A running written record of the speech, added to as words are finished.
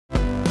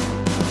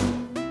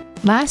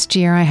Last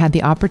year, I had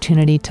the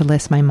opportunity to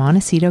list my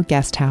Montecito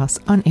guest house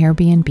on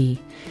Airbnb.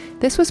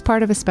 This was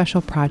part of a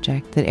special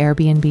project that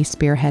Airbnb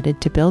spearheaded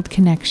to build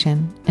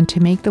connection and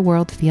to make the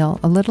world feel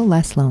a little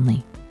less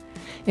lonely.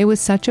 It was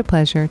such a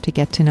pleasure to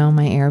get to know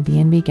my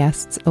Airbnb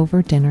guests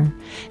over dinner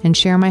and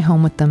share my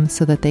home with them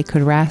so that they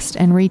could rest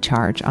and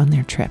recharge on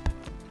their trip.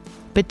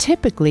 But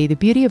typically, the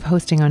beauty of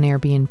hosting on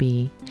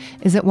Airbnb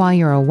is that while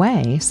you're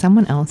away,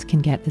 someone else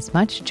can get as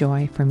much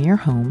joy from your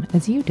home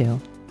as you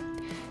do.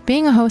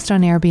 Being a host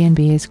on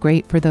Airbnb is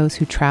great for those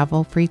who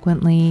travel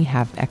frequently,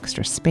 have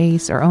extra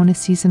space, or own a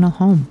seasonal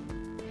home.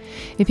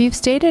 If you've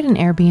stayed at an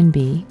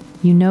Airbnb,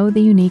 you know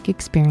the unique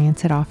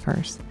experience it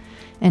offers.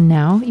 And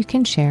now you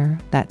can share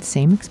that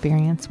same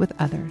experience with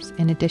others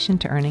in addition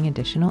to earning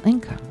additional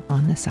income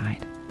on the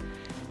side.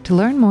 To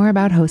learn more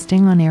about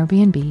hosting on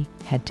Airbnb,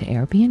 head to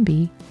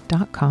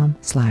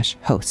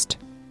airbnb.com/host.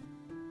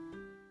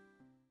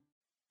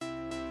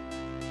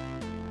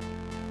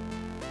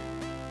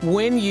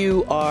 When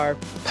you are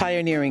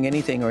pioneering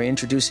anything or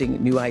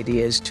introducing new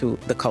ideas to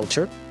the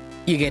culture,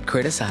 you get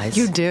criticized.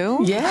 You do?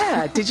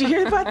 Yeah. Did you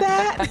hear about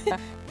that?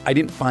 I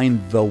didn't find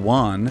the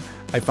one.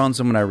 I found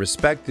someone I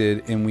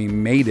respected, and we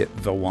made it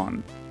the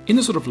one. In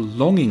a sort of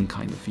longing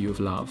kind of view of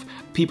love,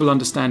 people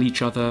understand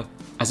each other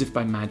as if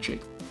by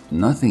magic.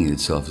 Nothing in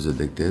itself is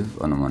addictive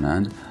on the one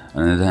hand.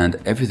 On the other hand,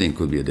 everything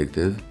could be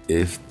addictive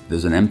if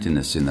there's an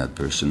emptiness in that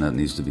person that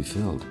needs to be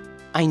filled.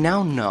 I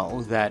now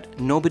know that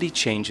nobody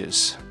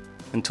changes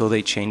until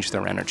they change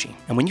their energy.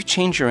 And when you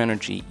change your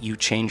energy, you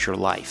change your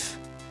life.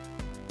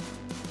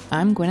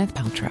 I'm Gwyneth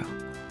Paltrow.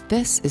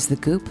 This is the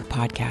Goop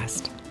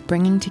Podcast,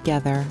 bringing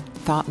together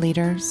thought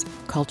leaders,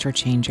 culture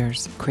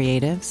changers,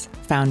 creatives,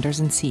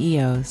 founders and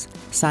CEOs,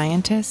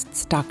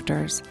 scientists,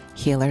 doctors,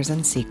 healers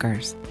and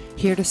seekers,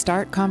 here to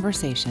start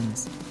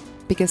conversations,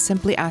 because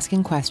simply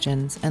asking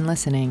questions and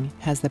listening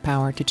has the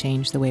power to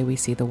change the way we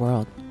see the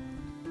world.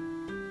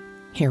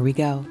 Here we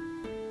go.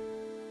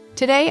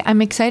 Today,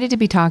 I'm excited to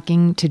be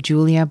talking to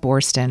Julia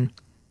Boorstin.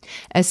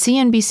 As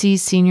CNBC's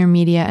senior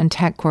media and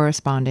tech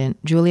correspondent,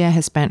 Julia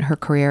has spent her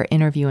career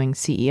interviewing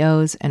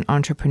CEOs and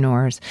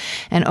entrepreneurs,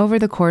 and over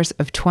the course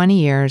of 20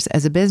 years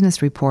as a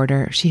business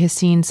reporter, she has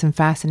seen some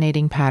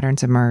fascinating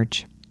patterns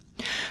emerge.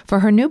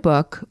 For her new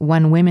book,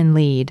 When Women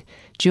Lead,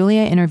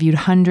 Julia interviewed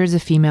hundreds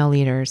of female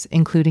leaders,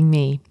 including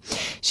me.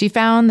 She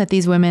found that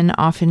these women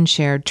often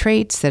shared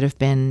traits that have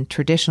been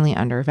traditionally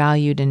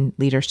undervalued in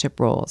leadership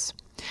roles.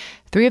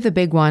 3 of the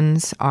big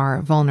ones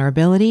are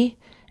vulnerability,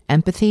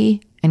 empathy,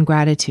 and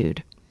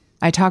gratitude.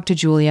 I talked to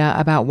Julia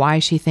about why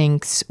she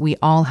thinks we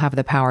all have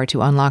the power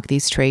to unlock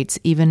these traits,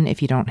 even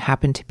if you don't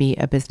happen to be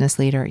a business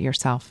leader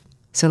yourself.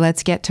 So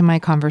let's get to my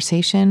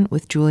conversation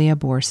with Julia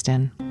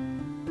Boorstin.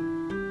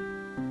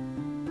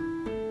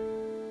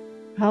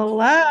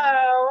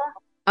 Hello.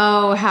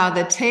 Oh, how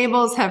the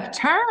tables have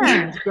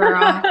turned,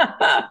 girl.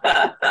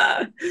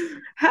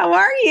 How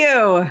are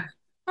you?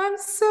 I'm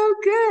so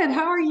good.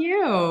 How are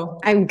you?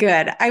 I'm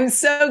good. I'm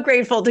so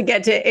grateful to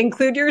get to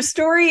include your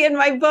story in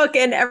my book,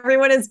 and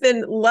everyone has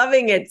been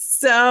loving it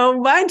so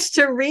much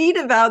to read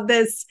about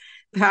this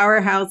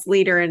powerhouse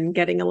leader and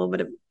getting a little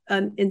bit of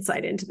an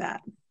insight into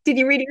that. Did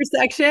you read your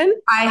section?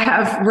 I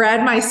have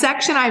read my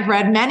section. I've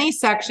read many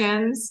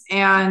sections,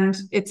 and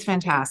it's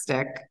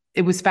fantastic.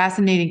 It was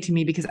fascinating to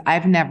me because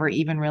I've never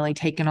even really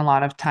taken a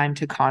lot of time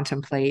to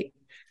contemplate,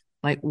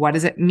 like, what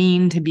does it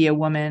mean to be a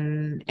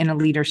woman in a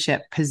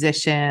leadership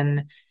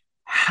position?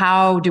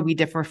 How do we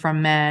differ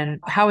from men?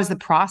 How is the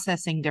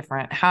processing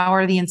different? How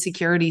are the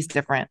insecurities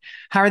different?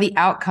 How are the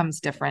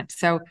outcomes different?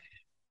 So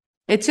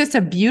it's just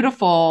a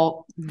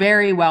beautiful,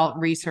 very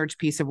well-researched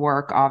piece of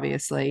work,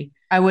 obviously.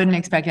 I wouldn't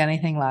expect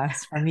anything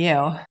less from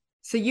you.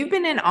 So you've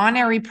been an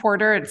on-air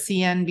reporter at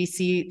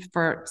CNBC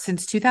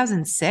since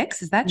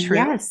 2006. Is that true?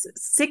 Yes,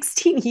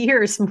 16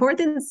 years, more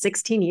than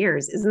 16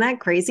 years. Isn't that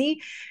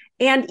crazy?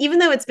 And even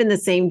though it's been the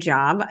same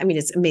job, I mean,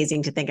 it's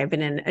amazing to think I've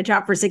been in a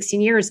job for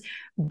 16 years,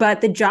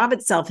 but the job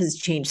itself has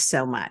changed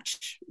so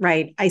much,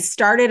 right? I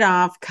started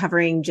off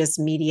covering just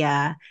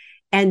media,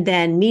 and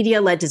then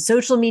media led to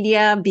social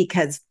media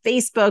because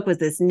Facebook was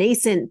this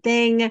nascent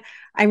thing.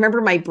 I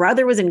remember my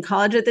brother was in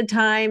college at the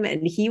time,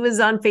 and he was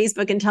on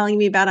Facebook and telling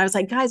me about it. I was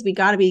like, guys, we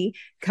got to be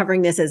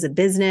covering this as a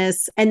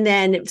business. And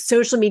then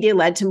social media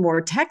led to more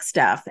tech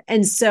stuff.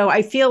 And so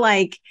I feel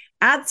like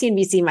at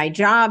CNBC, my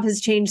job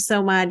has changed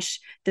so much.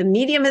 The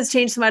medium has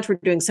changed so much. We're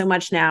doing so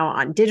much now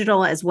on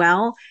digital as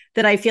well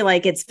that I feel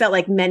like it's felt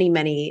like many,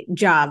 many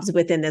jobs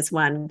within this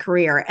one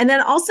career. And then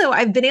also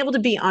I've been able to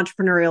be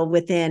entrepreneurial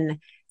within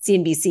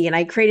CNBC. And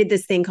I created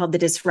this thing called the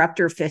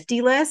Disruptor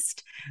 50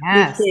 list,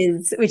 Yes.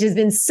 which has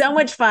been so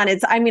much fun.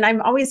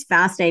 I'm always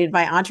fascinated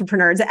by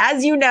entrepreneurs.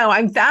 As you know,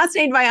 I'm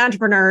fascinated by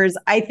entrepreneurs.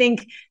 I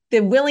think the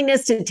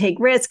willingness to take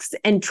risks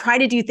and try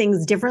to do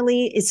things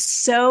differently is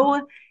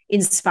so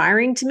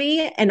inspiring to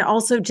me, and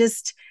also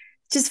just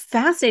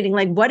fascinating.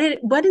 Like what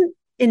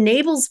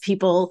enables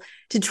people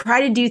to try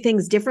to do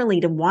things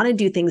differently, to want to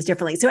do things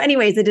differently. So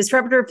anyways, the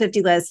Disruptor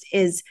 50 list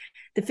is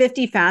the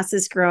 50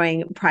 fastest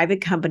growing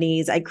private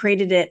companies. I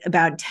created it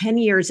about 10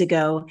 years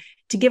ago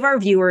to give our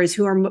viewers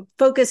who are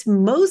focused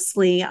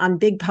mostly on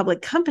big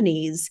public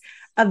companies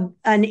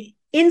an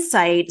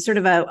insight, sort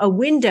of a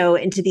window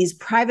into these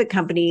private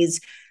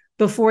companies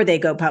before they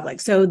go public.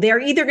 So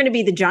they're either going to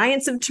be the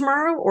giants of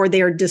tomorrow or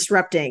they're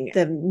disrupting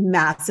the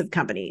massive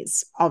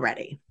companies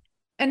already.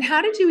 And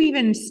how did you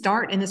even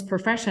start in this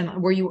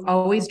profession? Were you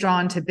always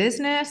drawn to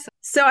business?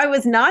 So I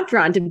was not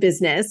drawn to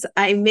business.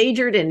 I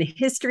majored in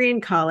history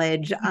in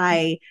college.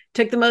 I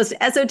took the most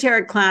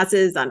esoteric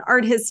classes on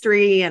art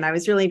history, and I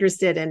was really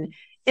interested in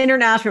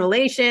international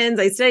relations.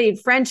 I studied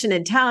French and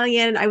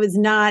Italian. I was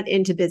not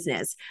into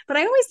business, but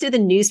I always did the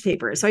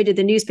newspaper. So I did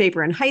the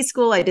newspaper in high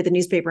school. I did the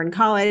newspaper in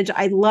college.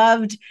 I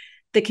loved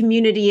the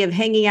community of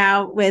hanging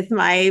out with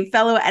my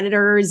fellow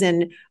editors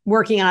and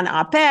working on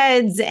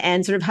op-eds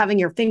and sort of having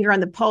your finger on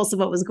the pulse of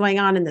what was going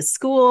on in the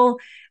school,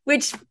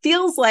 which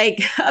feels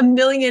like a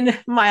million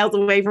miles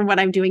away from what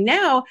I'm doing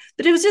now,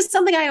 but it was just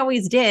something I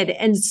always did.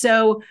 And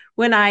so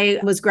when I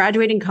was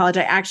graduating college,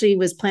 I actually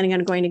was planning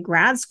on going to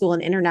grad school in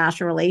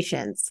international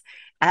relations.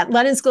 At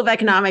London School of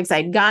Economics,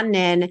 I'd gotten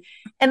in.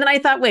 And then I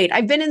thought, wait,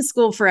 I've been in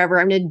school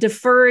forever. I'm going to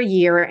defer a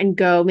year and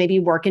go maybe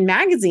work in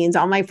magazines.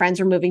 All my friends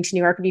were moving to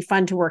New York. It'd be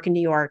fun to work in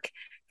New York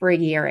for a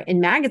year in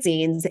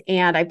magazines.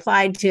 And I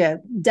applied to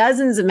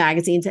dozens of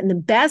magazines. And the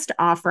best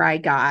offer I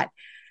got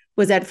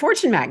was at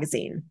Fortune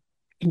magazine.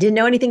 I didn't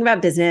know anything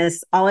about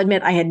business. I'll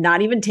admit I had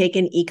not even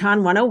taken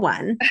Econ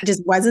 101. It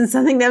just wasn't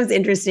something that was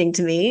interesting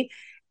to me.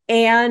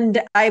 And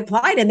I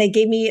applied and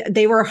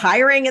they were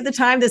hiring at the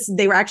time.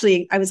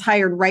 I was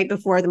hired right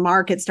before the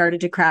market started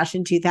to crash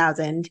in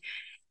 2000.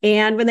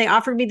 And when they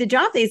offered me the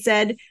job, they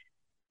said,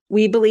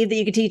 we believe that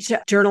you could teach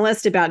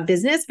journalists about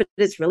business, but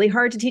it's really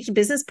hard to teach a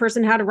business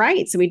person how to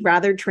write. So we'd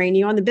rather train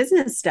you on the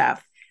business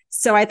stuff.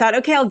 So I thought,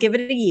 okay, I'll give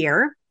it a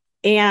year.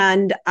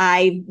 And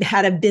I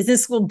had a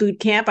business school boot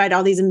camp. I had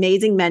all these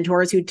amazing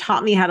mentors who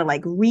taught me how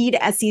to read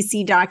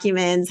SEC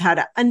documents, how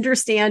to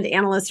understand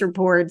analyst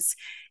reports.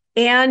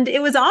 And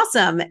it was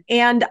awesome.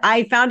 And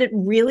I found it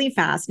really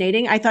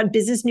fascinating. I thought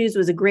business news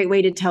was a great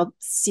way to tell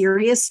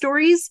serious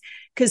stories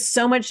because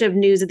so much of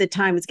news at the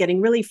time was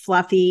getting really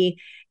fluffy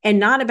and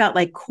not about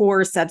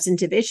core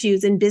substantive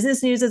issues. And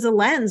business news is a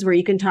lens where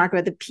you can talk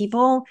about the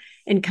people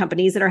and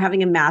companies that are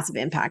having a massive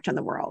impact on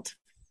the world.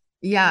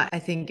 Yeah, I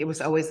think it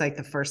was always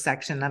the first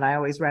section that I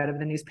always read of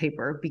the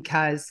newspaper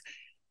because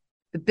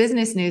the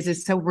business news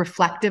is so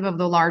reflective of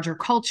the larger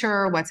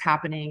culture, what's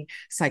happening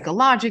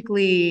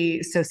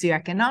psychologically,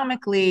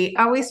 socioeconomically.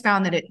 I always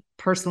found that it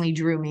personally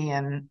drew me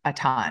in a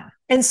ton.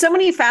 And so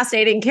many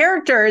fascinating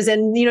characters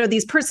and,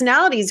 these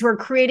personalities who are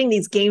creating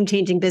these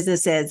game-changing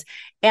businesses.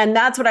 And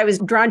that's what I was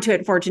drawn to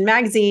at Fortune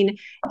magazine.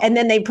 And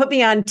then they put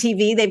me on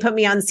TV. They put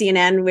me on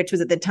CNN, which was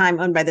at the time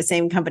owned by the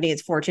same company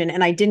as Fortune.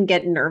 And I didn't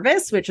get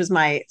nervous, which was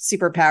my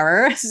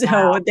superpower.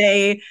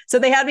 So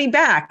they had me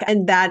back.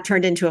 And that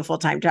turned into a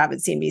full-time job at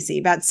CNBC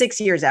about 6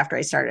 years after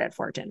I started at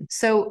Fortune.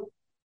 So,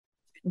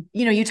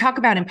 you talk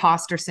about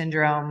imposter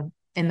syndrome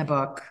in the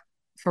book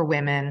for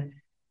women.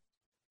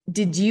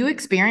 Did you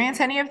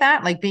experience any of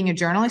that? Being a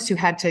journalist who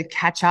had to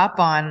catch up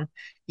on,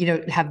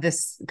 have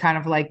this kind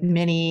of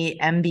mini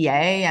MBA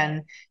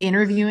and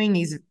interviewing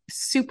these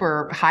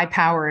super high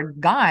powered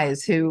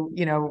guys who,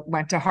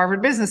 went to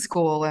Harvard Business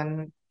School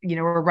and,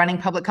 were running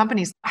public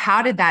companies.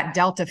 How did that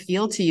delta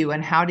feel to you?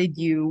 And how did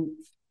you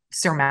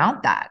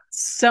surmount that?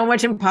 So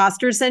much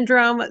imposter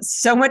syndrome,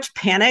 so much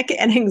panic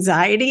and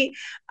anxiety.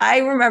 I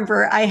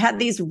remember I had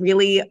these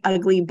really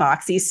ugly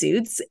boxy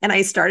suits and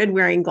I started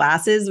wearing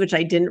glasses, which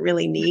I didn't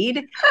really need.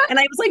 And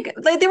I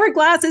was they were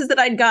glasses that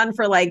I'd gotten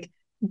for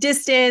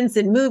distance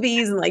and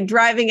movies and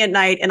driving at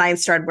night. And I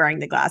started wearing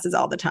the glasses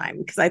all the time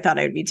because I thought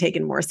I would be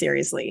taken more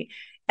seriously.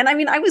 And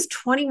I was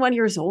 21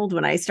 years old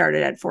when I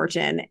started at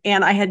Fortune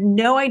and I had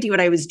no idea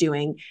what I was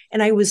doing.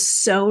 And I was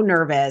so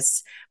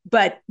nervous.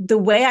 But the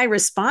way I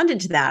responded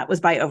to that was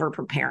by over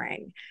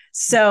preparing.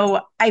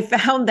 So I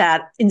found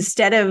that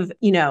instead of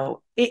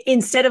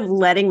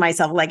letting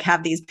myself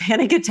have these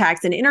panic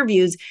attacks in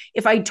interviews,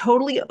 if I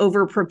totally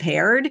over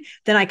prepared,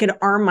 then I could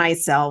arm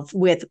myself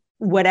with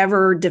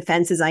whatever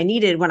defenses I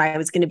needed when I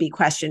was going to be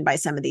questioned by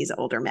some of these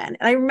older men.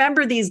 And I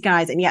remember these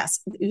guys, and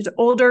yes,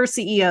 older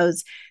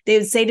CEOs, they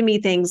would say to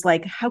me things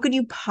like, how could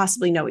you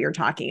possibly know what you're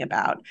talking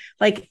about?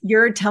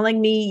 You're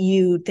telling me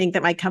you think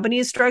that my company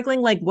is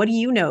struggling? What do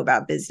you know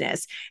about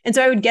business? And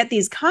so I would get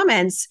these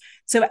comments.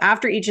 So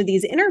after each of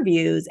these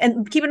interviews,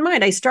 and keep in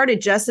mind, I started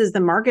just as the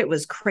market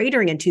was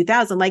cratering in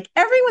 2000,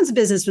 everyone's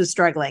business was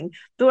struggling.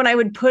 But when I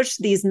would push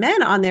these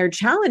men on their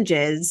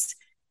challenges,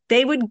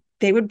 they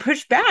would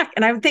push back.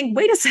 And I would think,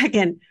 wait a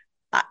second,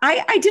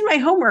 I did my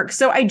homework.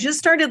 So I just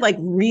started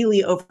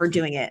really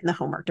overdoing it in the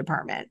homework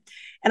department.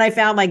 And I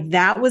found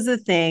that was the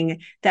thing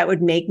that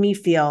would make me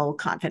feel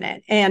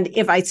confident. And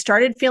if I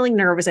started feeling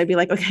nervous, I'd be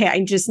okay,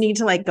 I just need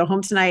to go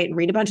home tonight and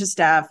read a bunch of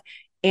stuff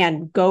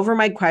and go over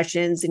my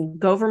questions and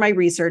go over my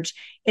research.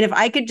 And if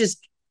I could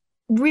just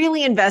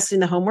really invest in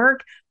the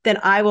homework, then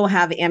I will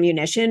have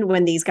ammunition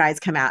when these guys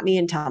come at me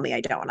and tell me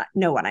I don't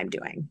know what I'm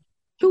doing.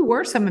 Who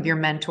were some of your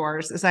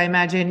mentors? As I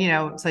imagine,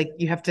 it's like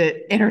you have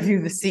to interview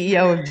the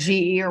CEO of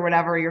GE or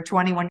whatever, you're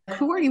 21.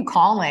 Who are you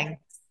calling?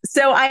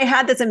 So I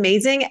had this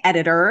amazing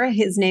editor.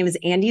 His name is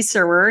Andy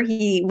Serwer.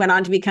 He went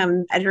on to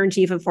become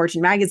editor-in-chief of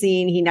Fortune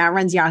magazine. He now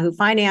runs Yahoo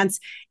Finance.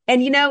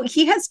 And,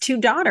 he has 2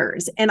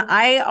 daughters. And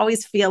I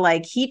always feel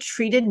like he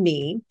treated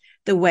me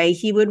the way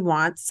he would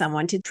want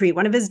someone to treat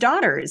one of his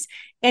daughters.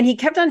 And he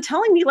kept on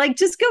telling me, like,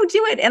 just go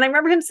do it. And I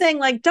remember him saying,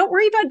 like, don't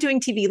worry about doing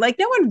TV. Like,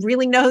 no one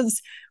really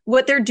knows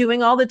what they're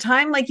doing all the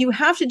time. Like, you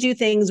have to do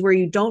things where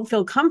you don't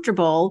feel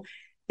comfortable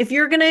if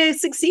you're going to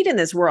succeed in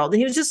this world. And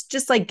he was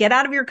just like, get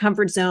out of your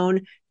comfort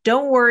zone.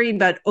 Don't worry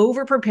about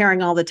over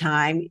preparing all the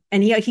time.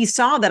 And he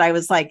saw that I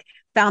was like,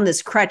 found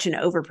this crutch in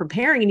over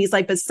preparing. And he's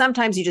like, but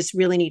sometimes you just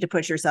really need to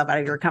push yourself out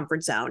of your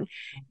comfort zone.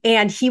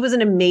 And he was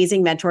an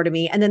amazing mentor to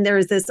me. And then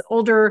there's this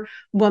older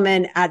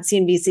woman at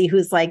CNBC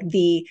who's like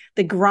the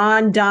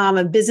grande dame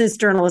of business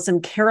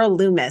journalism, Carol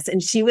Loomis.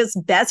 And she was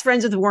best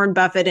friends with Warren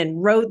Buffett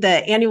and wrote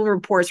the annual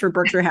reports for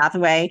Berkshire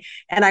Hathaway.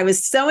 And I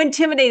was so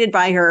intimidated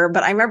by her,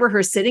 but I remember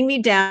her sitting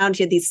me down.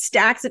 She had these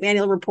stacks of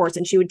annual reports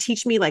and she would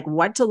teach me like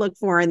what to look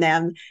for in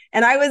them.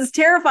 And I was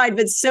terrified,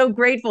 but so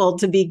grateful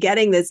to be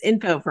getting this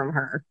info from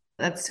her.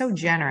 That's so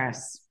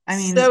generous. I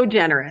mean, so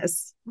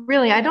generous.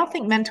 Really, I don't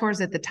think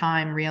mentors at the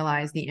time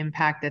realize the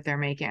impact that they're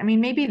making. I mean,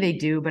 maybe they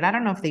do, but I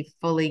don't know if they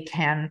fully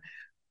can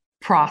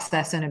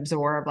process and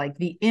absorb like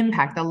the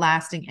impact, the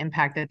lasting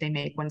impact that they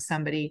make when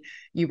somebody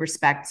you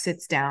respect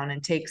sits down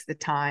and takes the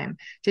time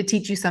to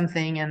teach you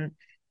something and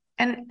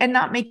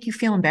not make you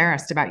feel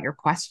embarrassed about your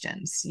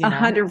questions.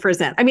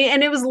 100%. I mean,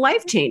 and it was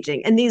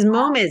life-changing. And these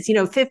moments,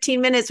 15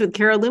 minutes with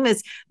Carol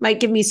Loomis might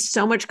give me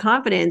so much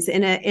confidence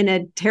in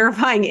a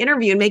terrifying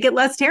interview and make it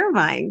less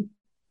terrifying.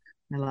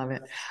 I love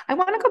it. I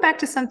want to go back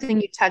to something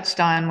you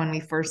touched on when we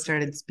first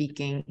started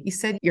speaking. You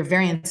said you're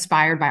very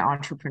inspired by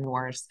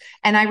entrepreneurs.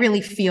 And I really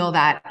feel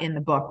that in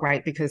the book,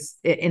 right? Because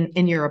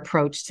in your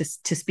approach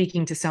to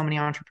speaking to so many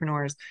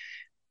entrepreneurs.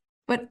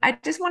 But I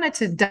just wanted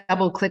to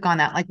double click on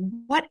that. Like,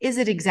 what is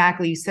it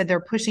exactly? You said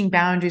they're pushing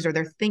boundaries or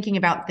they're thinking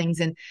about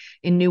things in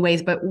new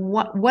ways, but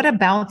what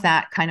about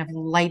that kind of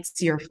lights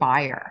your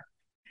fire?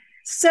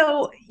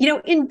 So,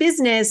 in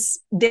business,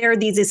 there are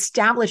these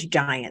established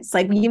giants,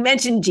 like you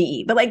mentioned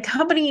GE, but like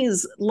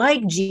companies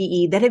like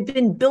GE that have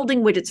been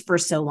building widgets for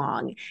so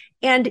long.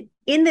 And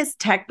in this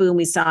tech boom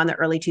we saw in the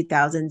early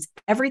 2000s,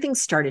 everything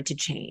started to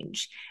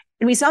change.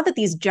 And we saw that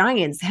these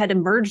giants had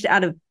emerged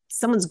out of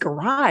someone's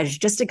garage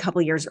just a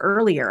couple of years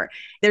earlier.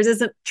 There's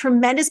this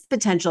tremendous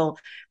potential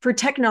for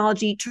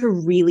technology to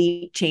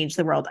really change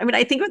the world. I mean,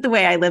 I think of the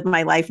way I live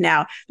my life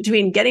now,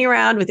 between getting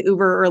around with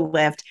Uber or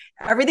Lyft,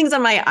 everything's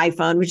on my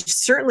iPhone, which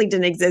certainly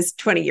didn't exist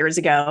 20 years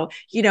ago,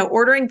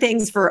 ordering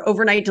things for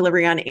overnight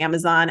delivery on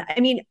Amazon. I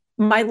mean,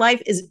 my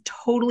life is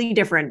totally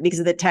different because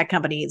of the tech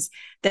companies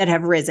that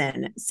have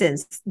risen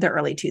since the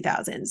early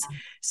 2000s.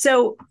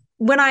 So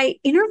when I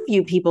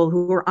interview people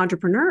who are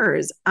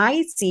entrepreneurs,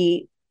 I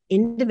see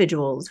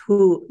individuals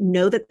who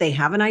know that they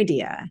have an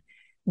idea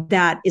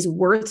that is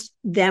worth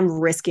them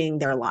risking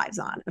their lives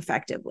on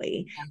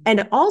effectively.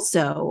 And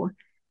also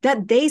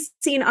that they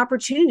see an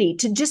opportunity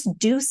to just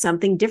do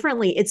something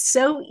differently. It's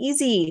so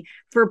easy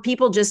for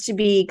people just to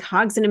be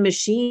cogs in a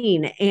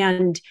machine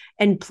and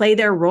play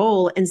their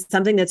role in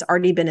something that's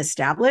already been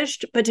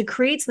established, but to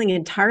create something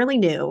entirely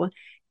new,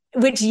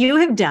 which you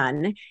have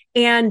done,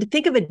 and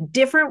think of a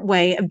different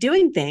way of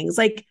doing things.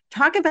 Like,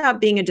 talk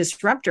about being a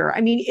disruptor. I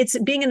mean, it's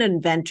being an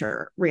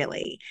inventor,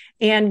 really,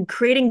 and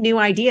creating new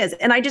ideas.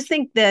 And I just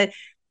think that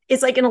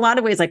it's like, in a lot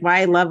of ways, like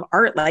why I love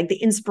art, like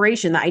the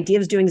inspiration, the idea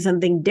of doing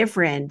something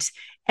different,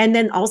 and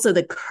then also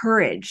the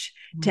courage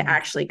to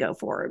actually go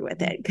forward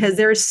with it. Because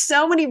there are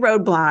so many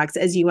roadblocks,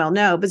 as you well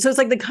know. But so it's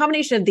like the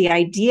combination of the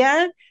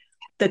idea,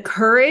 the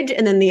courage,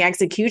 and then the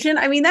execution.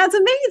 I mean, that's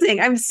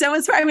amazing. I'm so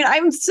inspired. I mean,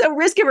 I'm so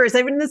risk averse.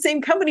 I've been in the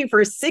same company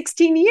for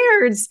 16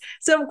 years.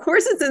 So of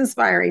course it's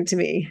inspiring to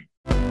me.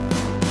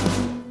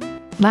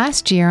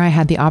 Last year, I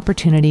had the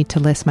opportunity to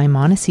list my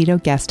Montecito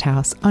guest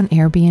house on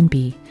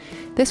Airbnb.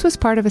 This was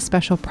part of a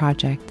special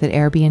project that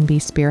Airbnb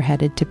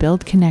spearheaded to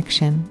build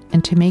connection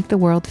and to make the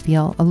world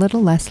feel a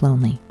little less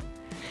lonely.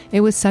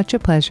 It was such a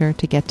pleasure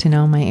to get to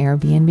know my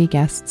Airbnb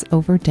guests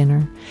over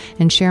dinner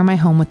and share my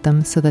home with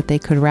them so that they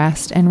could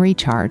rest and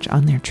recharge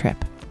on their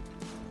trip.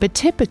 But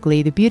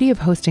typically, the beauty of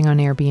hosting on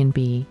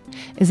Airbnb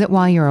is that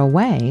while you're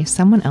away,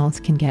 someone else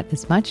can get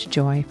as much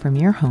joy from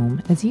your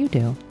home as you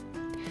do.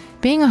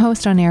 Being a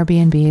host on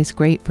Airbnb is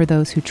great for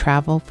those who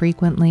travel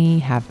frequently,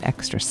 have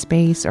extra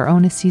space, or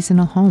own a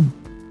seasonal home.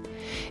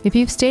 If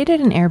you've stayed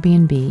at an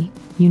Airbnb,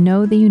 you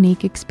know the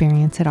unique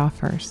experience it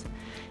offers.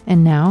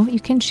 And now you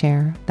can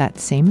share that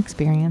same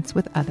experience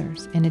with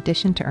others in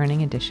addition to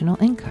earning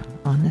additional income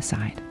on the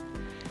side.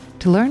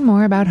 To learn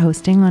more about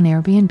hosting on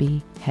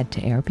Airbnb, head to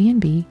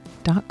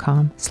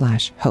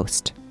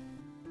airbnb.com/host.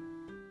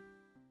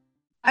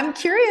 I'm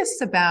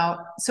curious about,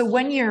 so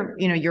when you're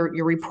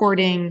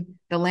reporting,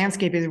 the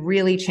landscape is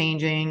really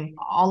changing.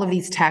 All of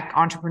these tech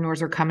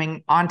entrepreneurs are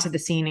coming onto the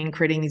scene and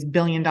creating these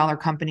billion-dollar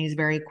companies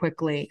very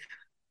quickly.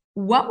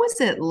 What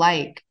was it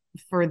like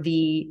for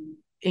the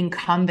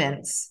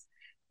incumbents,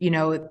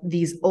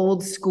 these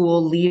old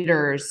school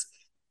leaders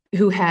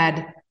who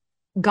had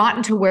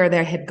gotten to where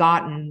they had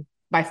gotten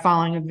by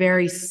following a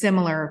very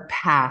similar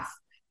path.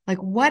 Like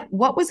what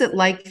was it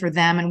like for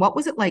them, and what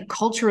was it like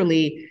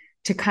culturally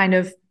to kind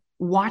of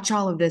watch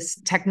all of this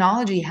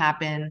technology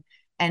happen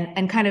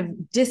and kind of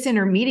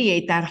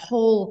disintermediate that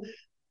whole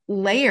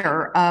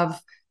layer of,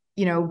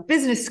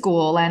 business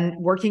school and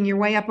working your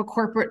way up a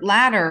corporate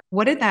ladder?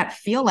 What did that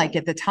feel like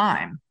at the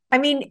time? I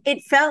mean,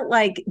 it felt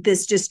like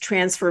this just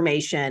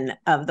transformation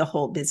of the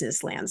whole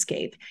business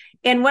landscape.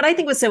 And what I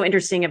think was so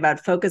interesting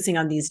about focusing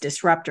on these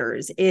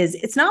disruptors is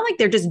it's not like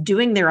they're just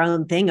doing their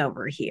own thing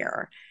over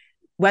here.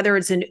 Whether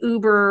it's an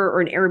Uber or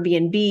an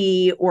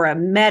Airbnb or a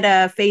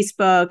Meta,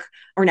 Facebook,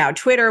 or now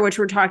Twitter, which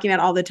we're talking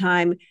about all the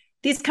time,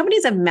 these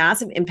companies have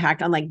massive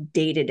impact on like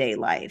day-to-day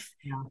life.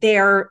 Yeah.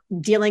 They're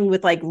dealing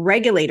with like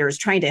regulators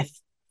trying to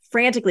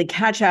frantically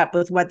catch up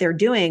with what they're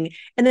doing.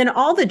 And then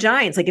all the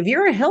giants, like if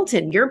you're a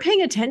Hilton, you're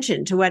paying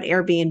attention to what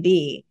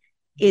Airbnb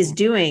is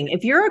doing.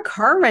 If you're a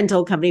car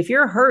rental company, if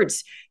you're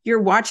Hertz, you're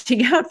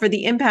watching out for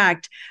the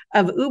impact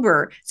of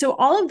Uber. So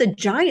all of the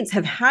giants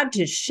have had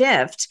to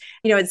shift.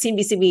 At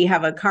CNBC, we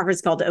have a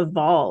conference called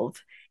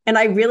Evolve. And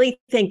I really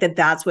think that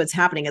that's what's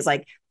happening is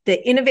like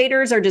the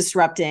innovators are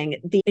disrupting,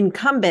 the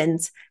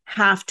incumbents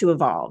have to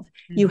evolve.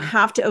 Mm-hmm. You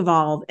have to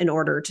evolve in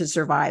order to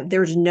survive.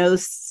 There's no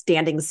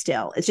standing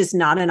still. It's just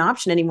not an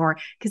option anymore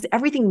because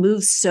everything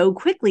moves so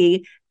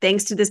quickly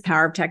thanks to this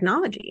power of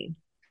technology.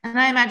 And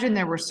I imagine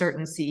there were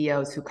certain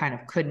CEOs who kind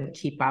of couldn't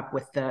keep up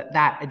with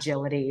that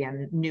agility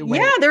and new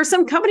ways. Yeah, there are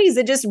some companies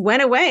that just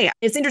went away.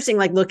 It's interesting,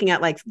 like looking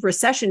at like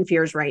recession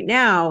fears right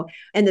now,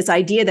 and this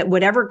idea that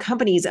whatever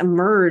companies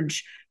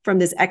emerge from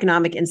this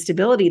economic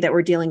instability that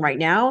we're dealing right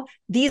now,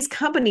 these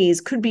companies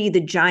could be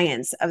the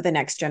giants of the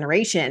next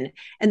generation.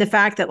 And the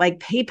fact that like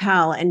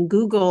PayPal and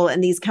Google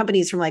and these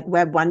companies from like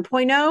Web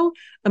 1.0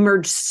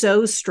 emerged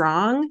so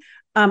strong.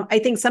 I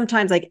think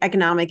sometimes like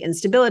economic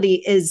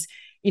instability is,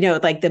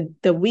 like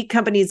the weak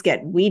companies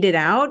get weeded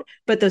out,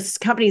 but those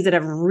companies that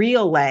have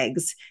real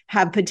legs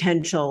have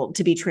potential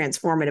to be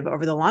transformative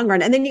over the long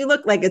run. And then you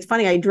look like, it's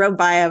funny, I drove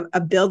by a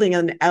building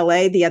in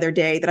LA the other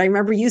day that I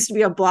remember used to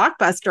be a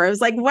Blockbuster. I was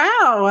like,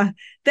 wow,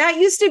 that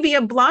used to be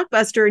a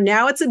Blockbuster.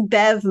 Now it's a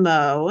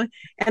BevMo.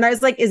 And I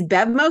was like, is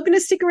BevMo going to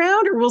stick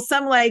around, or will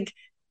some like,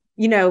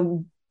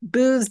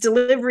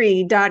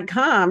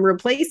 boozdelivery.com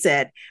replace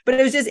it? But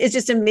it's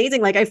just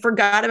amazing. Like I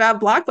forgot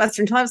about Blockbuster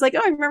until I was like,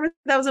 oh, I remember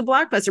that was a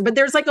Blockbuster. But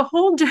there's like a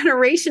whole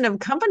generation of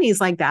companies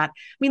like that. I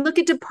mean, look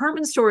at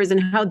department stores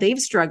and how they've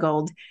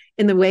struggled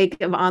in the wake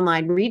of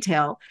online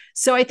retail.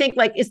 So I think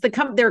like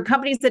there are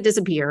companies that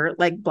disappear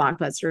like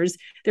Blockbusters.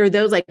 There are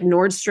those like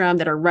Nordstrom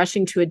that are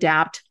rushing to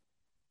adapt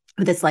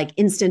this like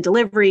instant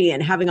delivery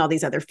and having all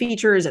these other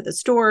features at the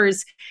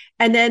stores.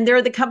 And then there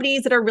are the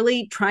companies that are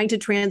really trying to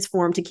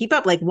transform to keep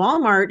up, like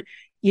Walmart.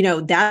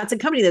 That's a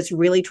company that's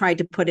really tried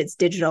to put its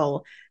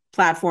digital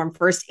platform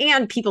first,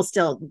 and people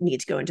still need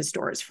to go into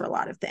stores for a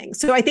lot of things.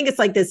 So I think it's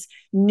like this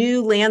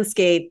new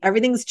landscape,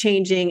 everything's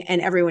changing and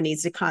everyone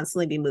needs to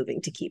constantly be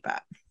moving to keep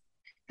up.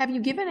 Have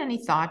you given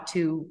any thought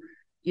to,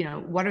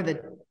 what are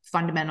the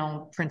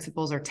fundamental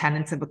principles or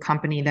tenets of a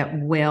company that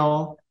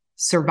will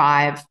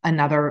survive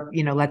another,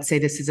 let's say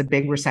this is a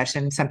big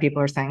recession. Some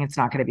people are saying it's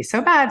not going to be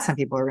so bad. Some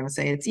people are going to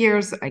say it's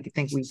years. I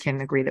think we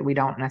can agree that we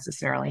don't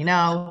necessarily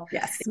know.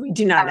 Yes, we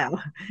do not know.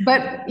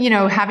 But,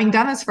 having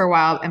done this for a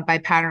while and by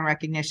pattern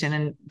recognition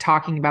and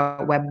talking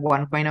about Web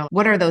 1.0,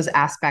 what are those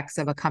aspects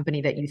of a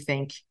company that you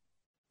think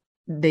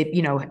they,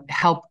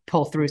 help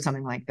pull through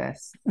something like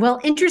this?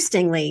 Well,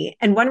 interestingly,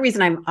 and one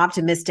reason I'm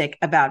optimistic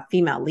about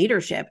female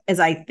leadership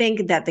is I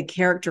think that the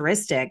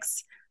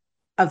characteristics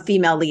of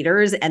female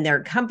leaders and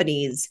their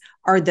companies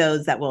are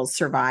those that will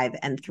survive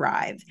and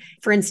thrive.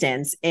 For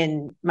instance,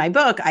 in my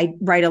book, I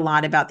write a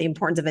lot about the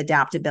importance of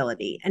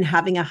adaptability and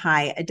having a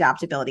high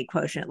adaptability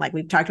quotient. Like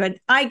we've talked about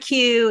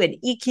IQ and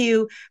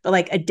EQ, but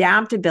like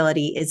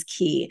adaptability is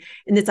key.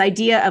 And this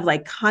idea of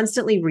like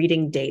constantly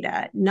reading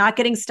data, not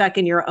getting stuck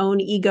in your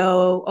own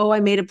ego. Oh, I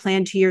made a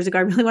plan 2 years ago.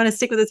 I really want to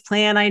stick with this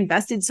plan. I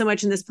invested so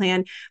much in this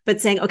plan, but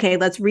saying, okay,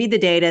 let's read the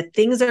data.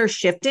 Things are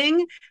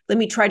shifting. Let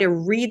me try to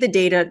read the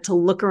data to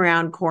look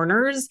around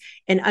corners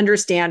and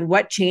understand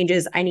what changes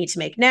I need to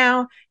make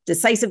now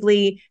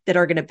decisively that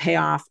are going to pay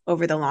off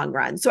over the long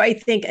run. So I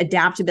think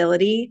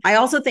adaptability. I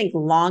also think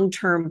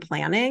long-term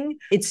planning.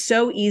 It's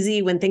so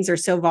easy when things are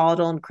so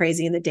volatile and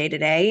crazy in the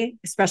day-to-day,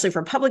 especially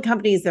for public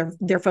companies,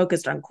 they're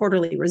focused on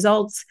quarterly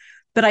results.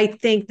 But I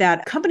think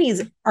that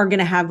companies are going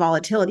to have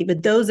volatility,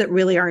 but those that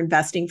really are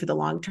investing for the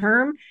long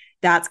term,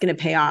 that's going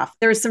to pay off.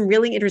 There's some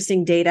really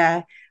interesting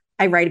data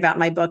I write about in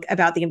my book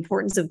about the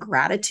importance of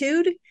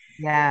gratitude.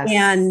 Yes.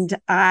 And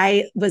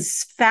I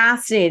was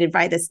fascinated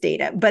by this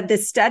data, but the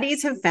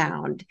studies have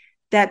found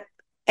that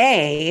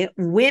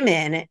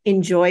women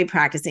enjoy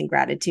practicing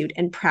gratitude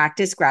and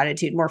practice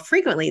gratitude more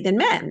frequently than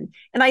men.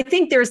 And I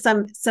think there's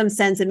some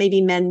sense that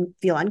maybe men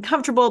feel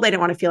uncomfortable. They don't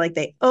want to feel like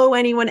they owe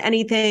anyone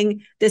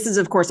anything. This is,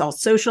 of course, all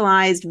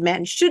socialized.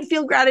 Men should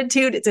feel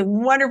gratitude. It's a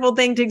wonderful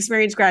thing to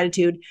experience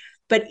gratitude.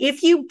 But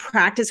if you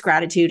practice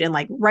gratitude and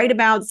like write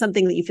about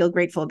something that you feel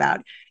grateful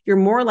about, you're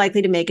more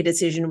likely to make a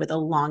decision with a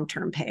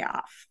long-term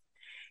payoff.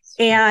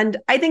 And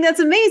I think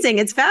that's amazing.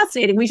 It's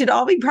fascinating. We should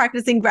all be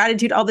practicing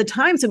gratitude all the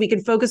time so we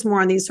can focus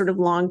more on these sort of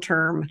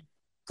long-term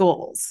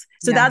goals.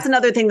 So that's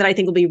another thing that I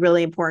think will be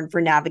really important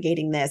for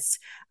navigating this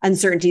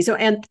uncertainty. So,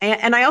 and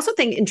I also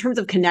think in terms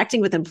of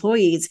connecting with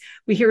employees,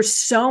 we hear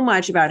so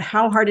much about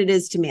how hard it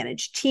is to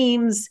manage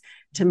teams,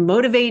 to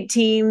motivate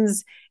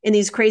teams in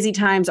these crazy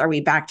times. Are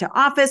we back to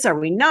office? Are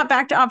we not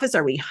back to office?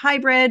 Are we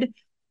hybrid?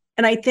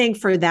 And I think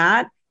for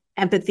that,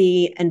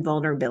 empathy and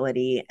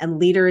vulnerability and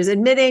leaders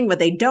admitting what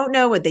they don't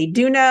know, what they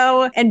do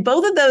know. And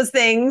both of those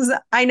things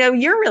I know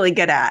you're really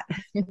good at.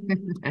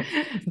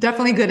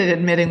 Definitely good at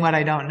admitting what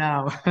I don't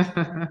know.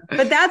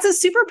 But that's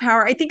a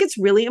superpower. I think it's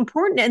really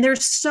important. And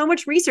there's so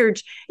much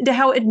research into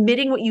how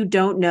admitting what you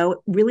don't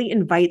know really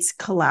invites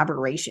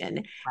collaboration.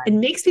 Right. It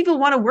makes people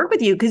want to work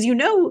with you because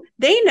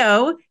they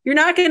know you're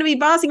not going to be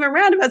bossing them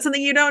around about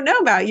something you don't know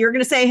about. You're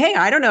going to say, hey,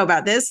 I don't know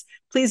about this.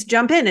 Please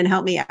jump in and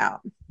help me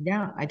out.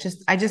 Yeah, I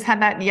just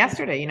had that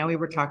yesterday. We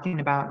were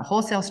talking about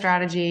wholesale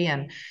strategy,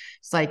 and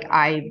it's like,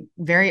 I'm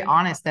very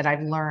honest that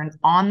I've learned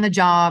on the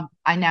job.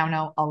 I now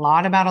know a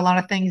lot about a lot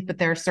of things, but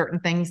there are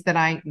certain things that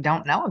I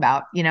don't know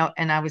about,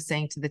 and I was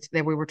saying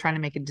that we were trying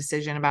to make a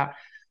decision about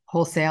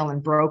wholesale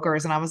and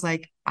brokers. And I was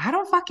like, I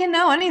don't fucking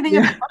know anything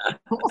about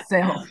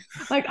wholesale.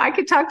 Like, I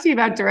could talk to you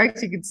about direct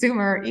to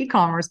consumer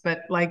e-commerce, but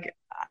like,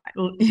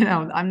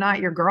 I'm not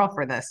your girl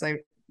for this.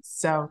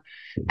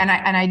 And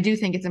I do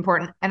think it's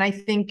important. And I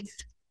think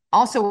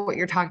also what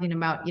you're talking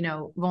about,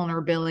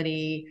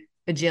 vulnerability,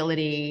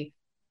 agility,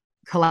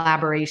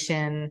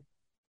 collaboration,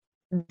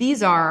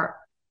 these are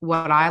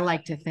what I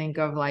like to think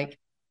of like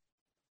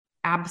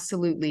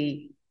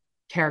absolutely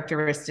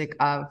characteristic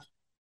of,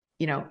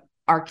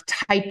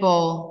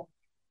 archetypal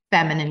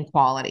feminine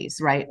qualities,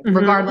 right? Mm-hmm.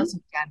 Regardless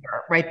of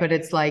gender, right? But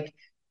it's like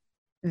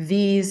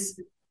these,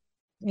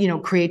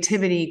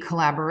 creativity,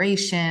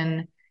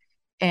 collaboration.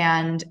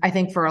 And I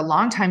think for a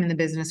long time in the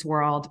business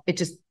world, it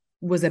just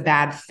was a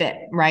bad fit,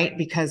 right?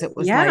 Because it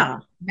was like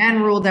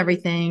men ruled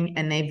everything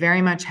and they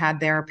very much had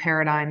their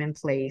paradigm in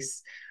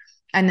place.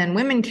 And then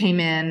women came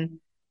in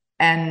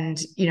and,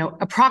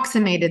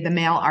 approximated the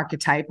male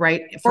archetype,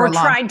 right? Or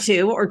tried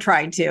to.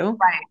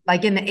 Right.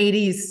 Like in the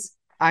 80s,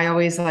 I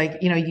always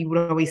you would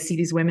always see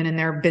these women in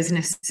their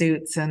business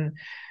suits and,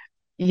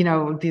 it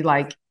would be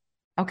like,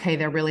 okay,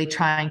 they're really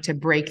trying to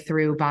break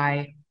through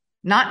by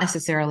not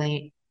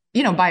necessarily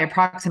by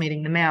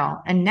approximating the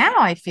male. And now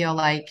I feel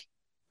like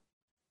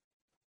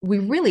we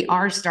really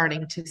are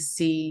starting to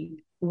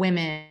see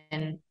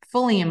women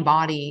fully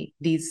embody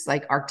these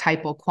like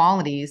archetypal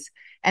qualities.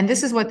 And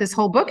this is what this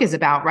whole book is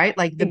about, right?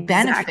 Like the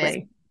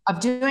benefit of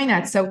doing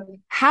that. So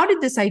how did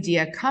this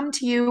idea come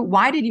to you?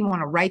 Why did you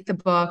want to write the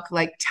book?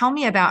 Like, tell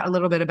me a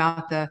little bit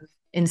about the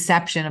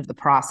inception of the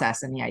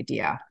process and the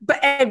idea. But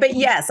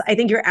yes, I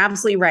think you're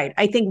absolutely right.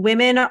 I think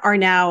women are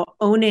now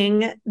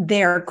owning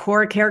their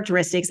core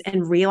characteristics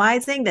and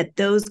realizing that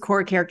those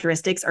core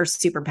characteristics are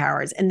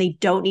superpowers and they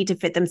don't need to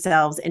fit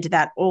themselves into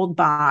that old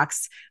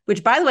box,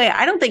 which, by the way,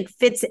 I don't think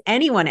fits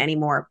anyone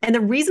anymore. And the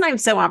reason I'm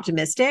so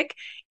optimistic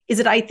is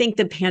that I think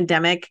the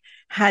pandemic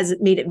has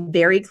made it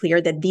very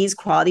clear that these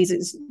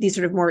qualities, these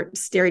sort of more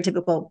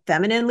stereotypical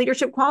feminine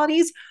leadership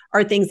qualities,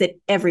 are things that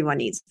everyone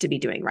needs to be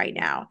doing right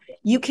now.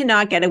 You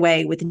cannot get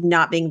away with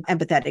not being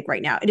empathetic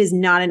right now. It is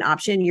not an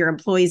option. Your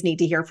employees need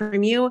to hear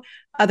from you.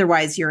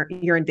 Otherwise, you're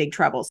in big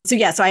trouble. So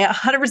I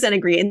 100%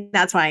 agree. And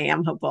that's why I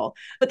am hopeful.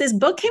 But this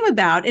book came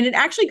about, and it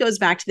actually goes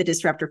back to the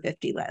Disruptor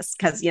 50 list,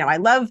 because, I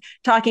love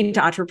talking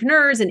to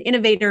entrepreneurs and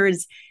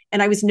innovators.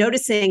 And I was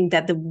noticing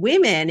that the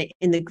women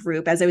in the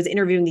group, as I was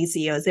interviewing these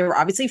CEOs, there were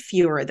obviously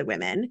fewer of the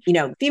women.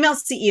 Female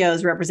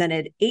CEOs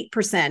represented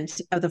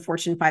 8% of the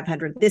Fortune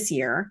 500 this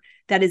year.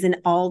 That is an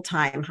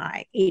all-time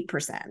high,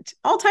 8%,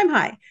 all-time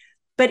high.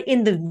 But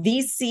in the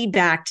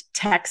VC-backed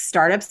tech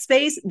startup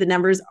space, the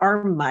numbers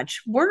are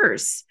much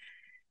worse.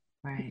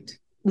 Right.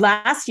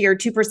 Last year,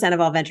 2%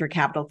 of all venture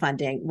capital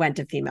funding went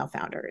to female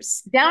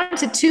founders. Down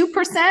to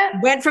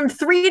 2%? Went from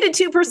 3%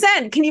 to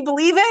 2%. Can you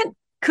believe it?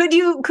 Could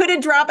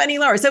it drop any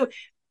lower? So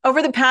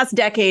over the past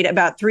decade,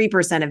 about 3%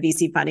 of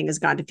VC funding has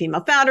gone to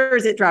female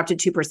founders. It dropped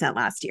to 2%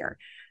 last year.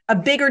 A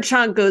bigger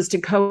chunk goes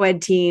to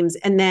co-ed teams.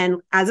 And then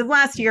as of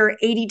last year,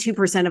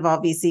 82% of all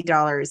VC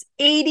dollars,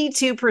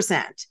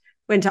 82%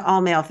 went to all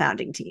male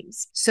founding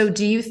teams. So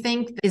do you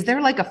think, is there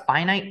like a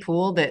finite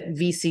pool that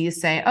VCs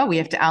say, oh, we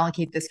have to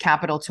allocate this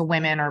capital to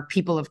women or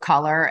people of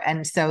color?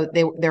 And so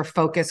their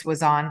focus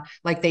was on,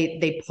 like,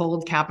 they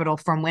pulled capital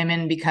from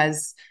women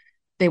because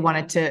they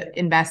wanted to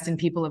invest in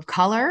people of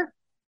color?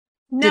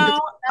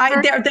 No,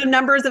 the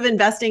numbers of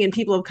investing in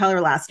people of color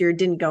last year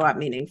didn't go up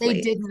meaningfully.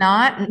 They did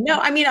not? No,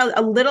 I mean,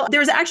 a little.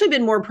 There's actually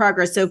been more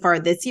progress so far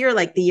this year,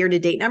 like the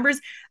year-to-date numbers,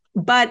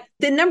 but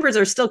the numbers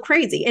are still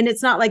crazy. And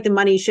it's not like the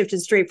money shifted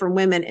straight from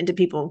women into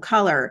people of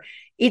color.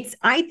 It's,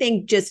 I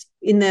think, just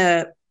in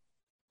the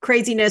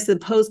craziness, the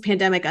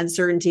post-pandemic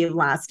uncertainty of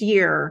last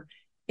year,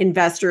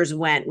 investors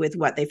went with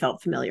what they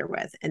felt familiar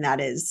with, and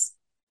that is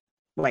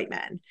white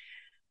men.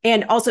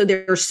 And also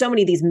there are so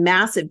many of these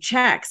massive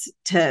checks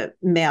to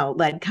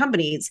male-led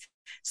companies.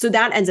 So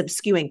that ends up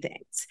skewing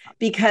things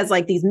because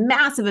like these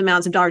massive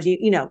amounts of dollars,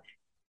 you know,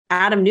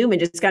 Adam Newman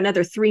just got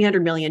another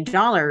 $300 million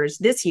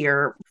this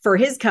year for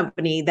his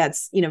company.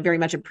 That's, you know, very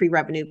much a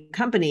pre-revenue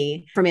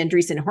company from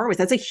Andreessen Horowitz.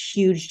 That's a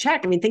huge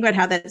check. I mean, think about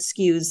how that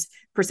skews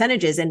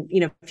percentages, and,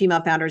 you know,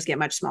 female founders get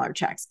much smaller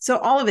checks. So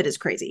all of it is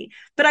crazy.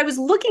 But I was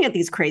looking at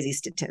these crazy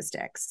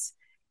statistics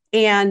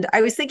and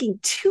I was thinking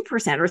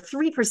 2% or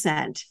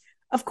 3%.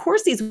 Of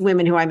course, these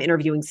women who I'm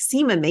interviewing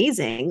seem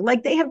amazing.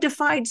 Like they have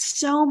defied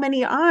so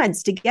many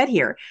odds to get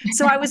here.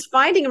 So I was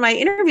finding in my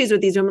interviews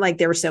with these women, like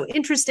they were so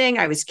interesting.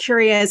 I was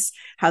curious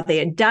how they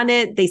had done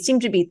it. They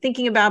seemed to be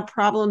thinking about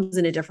problems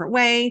in a different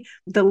way.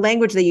 The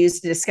language they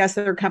used to discuss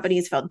their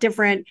companies felt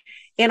different.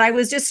 And I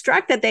was just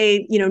struck that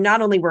they, you know,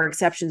 not only were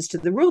exceptions to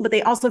the rule, but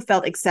they also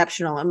felt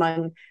exceptional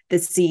among the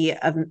sea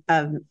of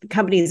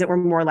companies that were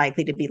more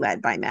likely to be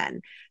led by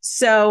men.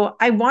 So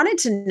I wanted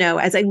to know,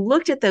 as I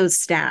looked at those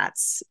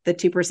stats, the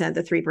 2%,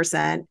 the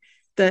 3%,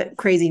 the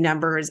crazy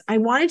numbers, I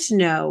wanted to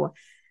know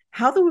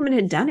how the women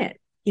had done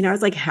it. You know, I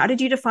was like, how did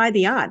you defy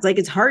the odds? Like,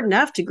 it's hard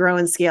enough to grow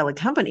and scale a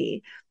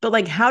company, but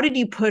like, how did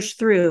you push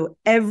through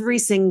every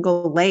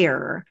single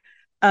layer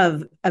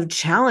of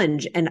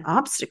challenge and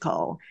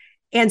obstacle?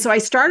 And so I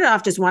started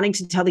off just wanting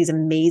to tell these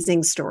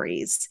amazing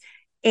stories.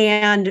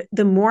 And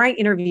the more I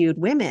interviewed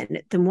women,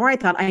 the more I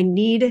thought I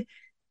need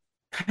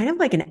kind of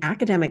like an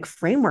academic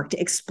framework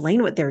to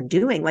explain what they're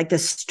doing. Like the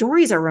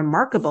stories are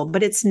remarkable,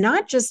 but it's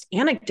not just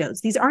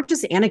anecdotes. These aren't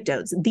just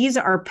anecdotes. These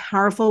are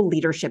powerful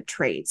leadership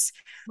traits.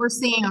 We're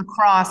seeing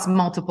across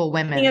multiple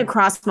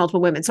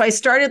women. So I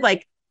started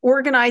like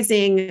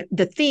organizing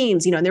the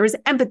themes, you know, and there was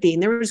empathy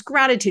and there was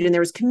gratitude and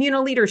there was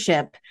communal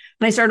leadership.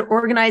 And I started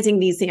organizing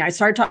these things. I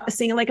started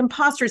seeing like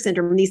imposter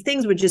syndrome, and these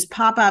things would just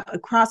pop up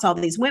across all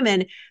these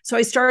women. So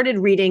I started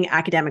reading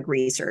academic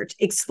research,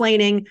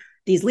 explaining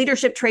these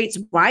leadership traits,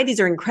 why these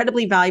are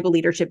incredibly valuable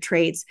leadership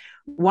traits,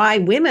 why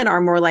women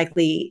are more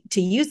likely to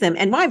use them,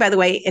 and why, by the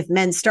way, if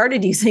men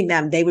started using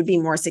them, they would be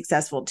more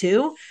successful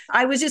too.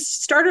 I was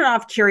just started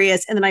off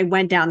curious, and then I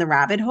went down the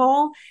rabbit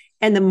hole.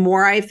 And the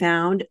more I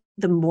found,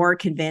 the more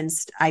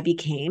convinced I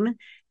became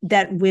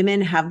that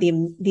women have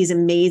these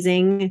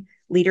amazing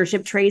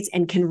leadership traits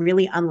and can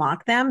really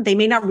unlock them. They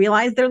may not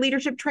realize they're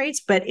leadership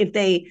traits, but if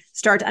they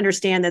start to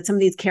understand that some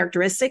of these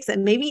characteristics that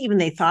maybe even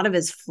they thought of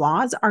as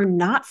flaws are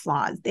not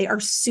flaws, they are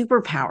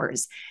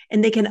superpowers,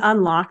 and they can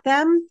unlock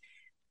them,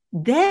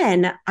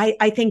 then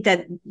I think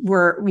that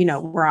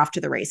we're off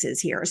to the races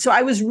here. So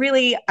I was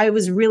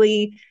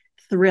really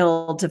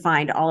thrilled to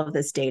find all of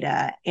this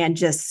data and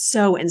just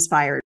so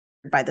inspired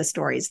by the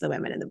stories of the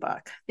women in the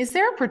book. Is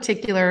there a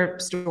particular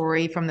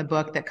story from the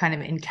book that kind of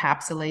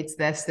encapsulates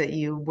this that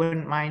you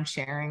wouldn't mind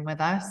sharing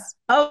with us?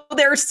 Oh,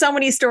 there are so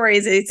many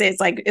stories. It's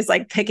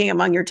like picking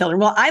among your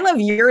children. Well, I love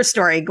your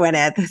story,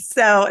 Gwyneth.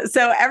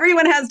 So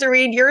everyone has to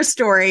read your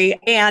story.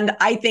 And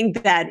I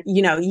think that,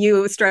 you know,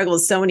 you struggle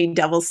with so many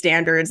double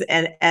standards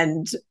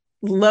and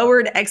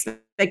lowered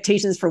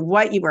expectations for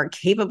what you are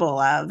capable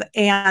of.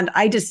 And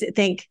I just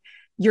think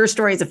your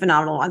story is a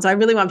phenomenal one. So I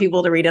really want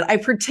people to read it. I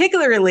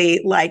particularly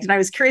liked, and I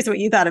was curious what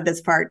you thought of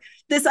this part,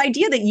 this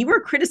idea that you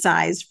were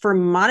criticized for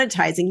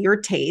monetizing your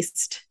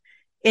taste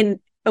in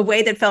a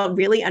way that felt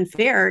really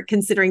unfair,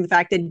 considering the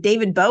fact that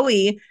David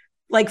Bowie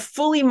like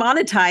fully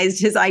monetized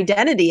his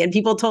identity and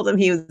people told him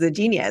he was a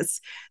genius.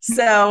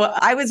 So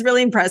I was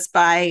really impressed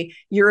by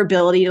your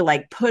ability to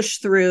like push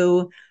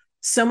through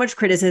so much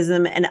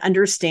criticism and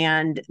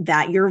understand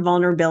that your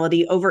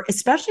vulnerability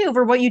especially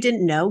over what you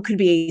didn't know could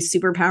be a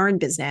superpower in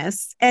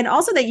business. And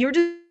also that you're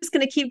just going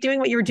to keep doing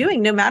what you were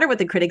doing, no matter what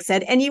the critics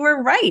said. And you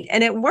were right.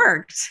 And it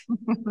worked.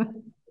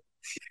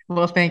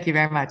 Well, thank you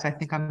very much. I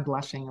think I'm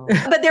blushing.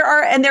 But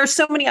there's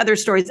so many other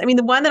stories. I mean,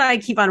 the one that I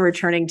keep on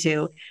returning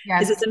to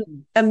is this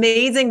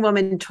amazing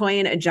woman,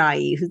 Toyin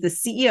Ajayi, who's the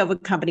CEO of a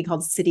company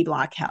called City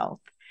Block Health.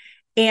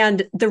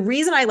 And the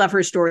reason I love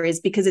her story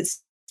is because it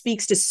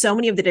speaks to so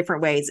many of the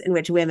different ways in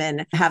which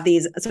women have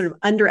these sort of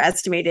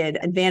underestimated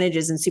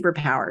advantages and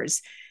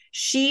superpowers.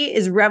 She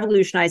is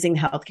revolutionizing the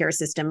healthcare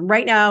system.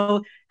 Right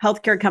now,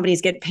 healthcare companies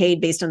get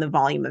paid based on the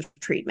volume of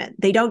treatment.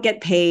 They don't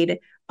get paid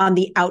on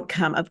the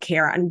outcome of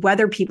care, on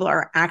whether people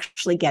are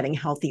actually getting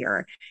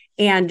healthier.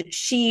 And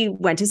she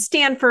went to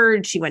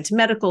Stanford, she went to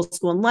medical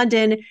school in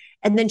London,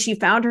 and then she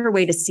found her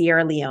way to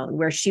Sierra Leone,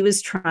 where she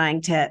was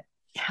trying to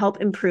help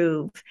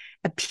improve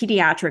a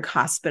pediatric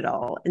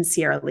hospital in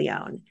Sierra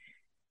Leone.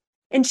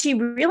 And she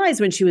realized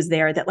when she was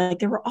there that like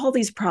there were all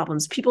these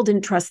problems. People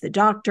didn't trust the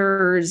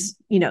doctors.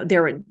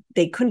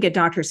 They couldn't get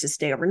doctors to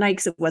stay overnight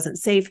because it wasn't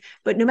safe.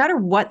 But no matter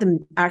what the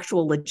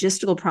actual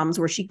logistical problems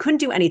were, she couldn't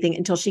do anything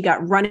until she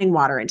got running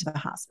water into the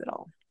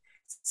hospital.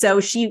 So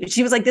she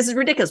was like, this is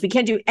ridiculous. We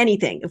can't do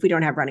anything if we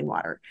don't have running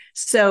water.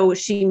 So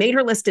she made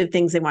her list of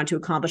things they want to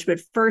accomplish. But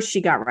first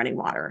she got running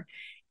water.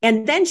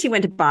 And then she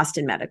went to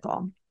Boston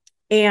Medical.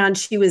 And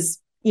she was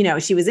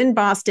in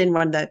Boston,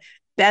 one of the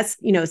best,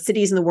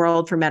 cities in the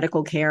world for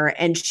medical care.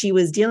 And she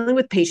was dealing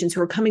with patients who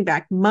were coming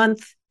back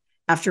month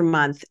after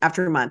month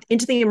after month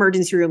into the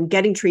emergency room,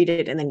 getting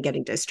treated and then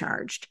getting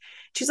discharged.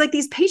 She's like,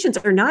 these patients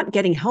are not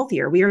getting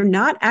healthier. We are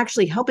not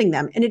actually helping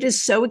them. And it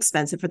is so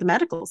expensive for the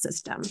medical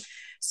system.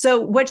 So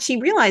what she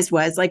realized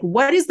was like,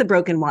 what is the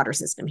broken water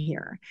system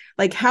here?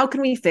 Like, how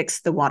can we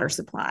fix the water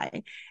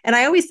supply? And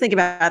I always think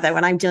about that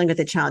when I'm dealing with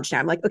a challenge now.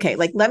 I'm like, okay,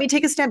 like, let me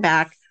take a step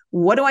back.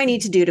 What do I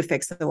need to do to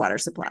fix the water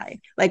supply?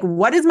 Like,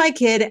 what is my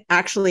kid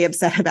actually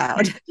upset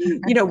about?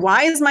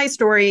 Why is my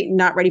story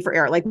not ready for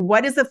air? Like,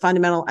 what is the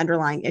fundamental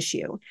underlying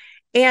issue?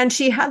 And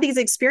she had these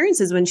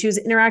experiences when she was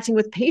interacting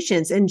with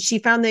patients, and she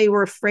found they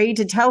were afraid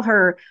to tell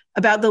her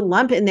about the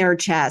lump in their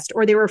chest,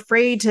 or they were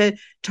afraid to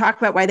talk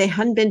about why they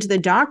hadn't been to the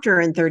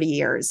doctor in 30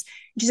 years.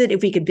 She said,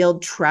 if we could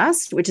build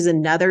trust, which is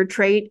another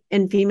trait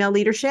in female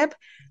leadership,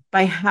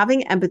 by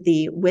having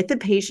empathy with the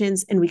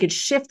patients, and we could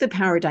shift the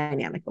power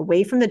dynamic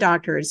away from the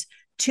doctors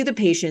to the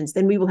patients,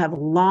 then we will have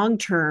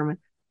long-term,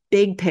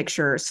 big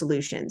picture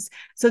solutions.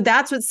 So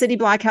that's what City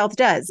Black Health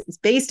does. It's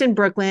based in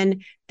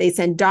Brooklyn. They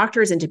send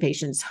doctors into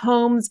patients'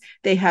 homes.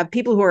 They have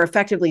people who are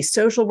effectively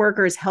social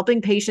workers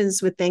helping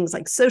patients with things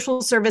like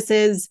social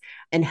services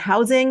and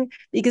housing,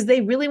 because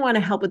they really want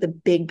to help with the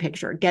big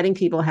picture, getting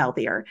people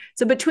healthier.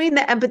 So between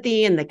the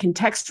empathy and the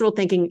contextual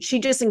thinking, she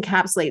just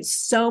encapsulates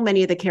so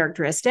many of the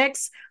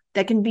characteristics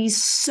that can be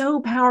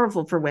so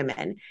powerful for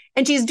women.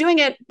 And she's doing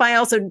it by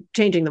also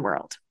changing the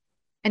world.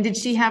 And did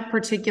she have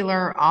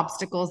particular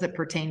obstacles that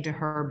pertain to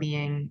her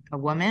being a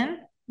woman?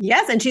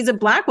 Yes. And she's a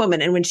Black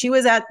woman. And when she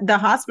was at the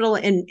hospital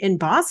in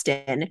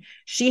Boston,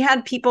 she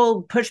had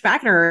people push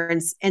back at her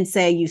and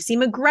say, you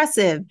seem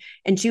aggressive.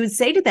 And she would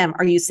say to them,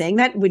 are you saying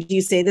that? Would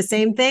you say the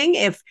same thing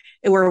if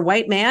it were a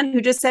white man who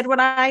just said what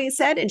I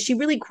said? And she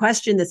really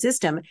questioned the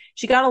system.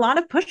 She got a lot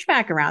of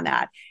pushback around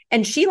that.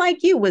 And she,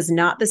 like you, was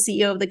not the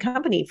CEO of the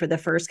company for the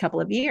first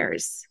couple of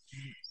years.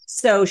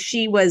 So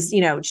she was,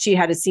 she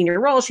had a senior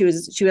role. She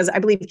was, I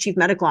believe, chief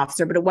medical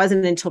officer, but it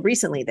wasn't until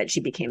recently that she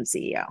became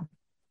CEO.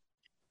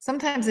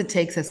 Sometimes it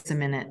takes us a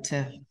minute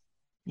to,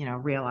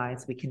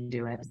 realize we can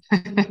do it.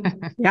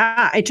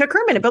 Yeah, it took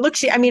her a minute, but look,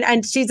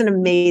 and she's an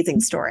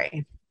amazing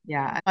story.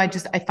 Yeah. I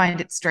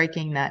find it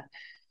striking that,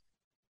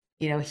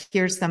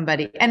 here's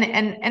somebody, and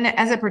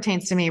as it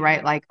pertains to me,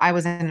 right? Like, I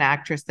was an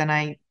actress, then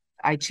I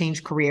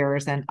changed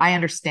careers, and I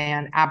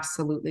understand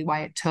absolutely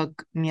why it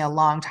took me a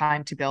long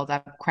time to build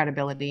up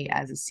credibility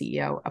as a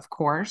CEO, of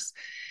course.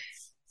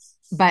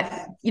 But,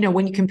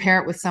 when you compare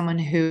it with someone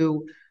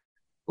who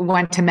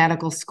went to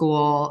medical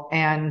school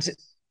and,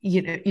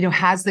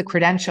 has the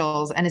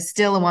credentials and is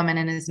still a woman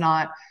and is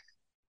not,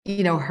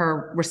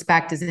 her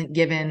respect isn't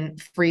given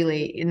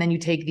freely. And then you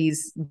take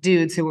these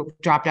dudes who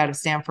dropped out of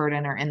Stanford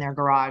and are in their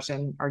garage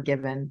and are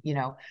given,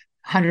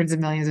 hundreds of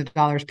millions of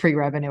dollars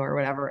pre-revenue or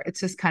whatever. It's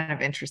just kind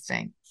of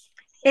interesting.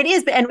 It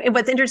is. And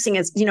what's interesting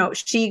is,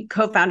 she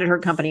co-founded her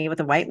company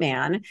with a white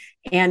man.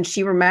 And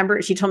she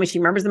told me she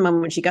remembers the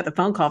moment when she got the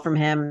phone call from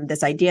him,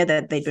 this idea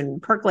that they'd been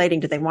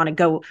percolating. Did they want to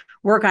go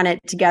work on it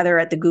together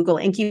at the Google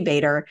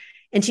incubator?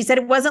 And she said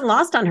it wasn't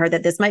lost on her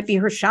that this might be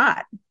her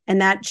shot,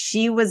 and that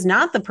she was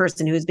not the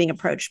person who was being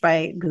approached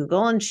by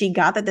Google. And she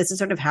got that this is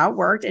sort of how it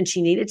worked, and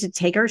she needed to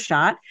take her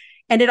shot.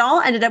 And it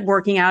all ended up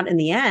working out in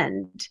the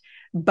end.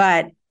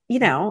 But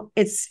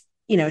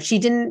she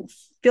didn't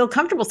feel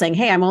comfortable saying,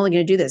 hey, I'm only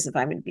going to do this if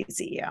I'm going to be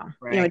CEO.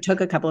 Right. It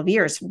took a couple of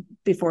years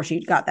before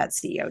she got that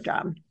CEO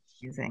job.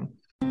 Amazing.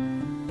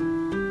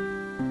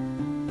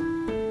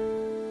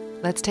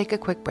 Let's take a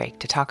quick break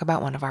to talk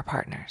about one of our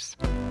partners.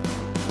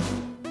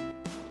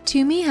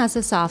 Tumi has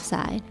a soft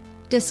side.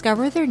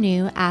 Discover their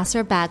new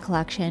Asra bag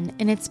collection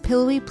in its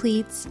pillowy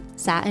pleats,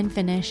 satin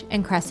finish,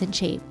 and crescent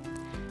shape.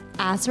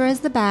 Asra is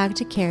the bag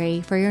to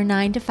carry for your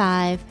 9 to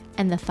 5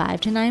 and the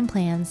 5 to 9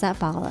 plans that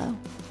follow.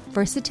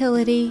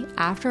 Versatility,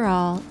 after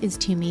all, is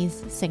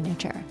Tumi's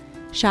signature.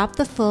 Shop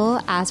the full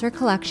Asra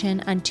collection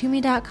on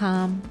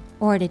Tumi.com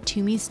or at a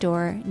Tumi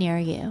store near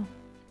you.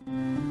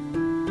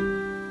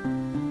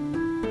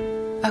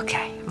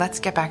 Okay, let's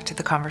get back to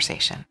the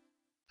conversation.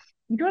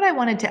 You know what I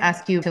wanted to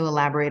ask you to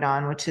elaborate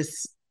on, which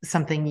is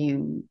something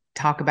you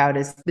talk about,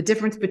 is the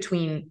difference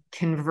between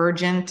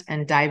convergent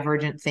and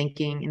divergent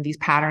thinking and these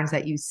patterns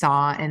that you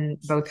saw in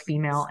both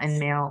female and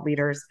male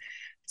leaders.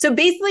 So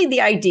basically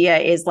the idea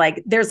is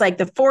like, there's like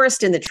the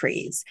forest and the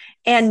trees,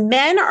 and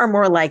men are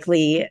more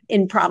likely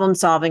in problem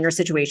solving or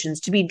situations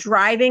to be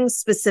driving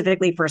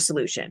specifically for a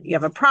solution. You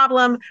have a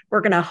problem,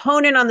 we're going to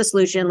hone in on the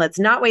solution. Let's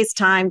not waste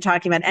time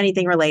talking about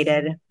anything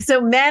related.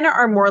 So men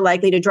are more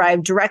likely to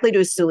drive directly to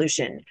a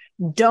solution.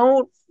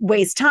 Don't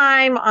waste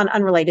time on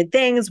unrelated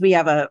things. We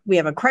have a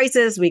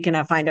crisis, we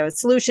can find a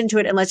solution to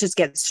it, and let's just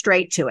get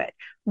straight to it.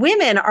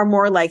 Women are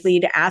more likely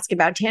to ask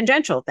about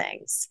tangential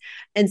things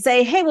and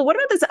say, hey, well, what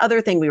about this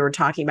other thing we were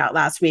talking about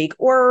last week?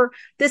 Or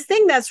this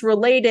thing that's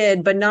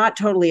related, but not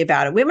totally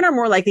about it. Women are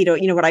more likely to,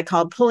 what I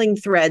call pulling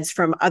threads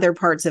from other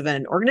parts of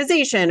an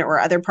organization or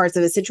other parts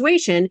of a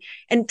situation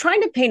and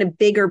trying to paint a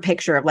bigger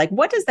picture of like,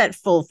 what does that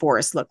full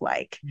forest look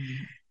like?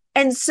 Mm-hmm.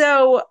 And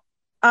so,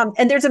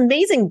 and there's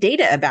amazing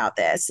data about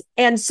this.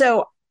 And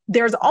so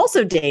there's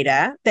also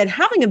data that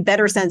having a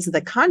better sense of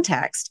the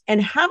context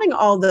and having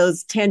all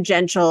those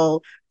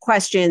tangential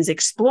questions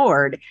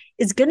explored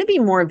is going to be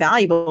more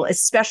valuable,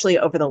 especially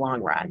over the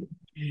long run.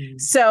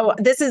 Mm. So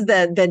this is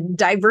the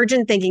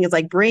divergent thinking is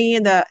like bringing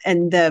in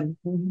the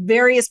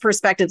various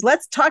perspectives.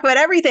 Let's talk about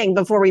everything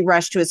before we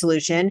rush to a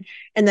solution.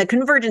 And the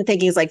convergent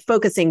thinking is like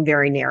focusing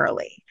very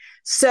narrowly.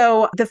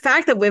 So the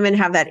fact that women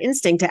have that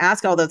instinct to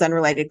ask all those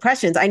unrelated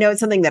questions, I know it's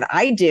something that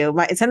I do.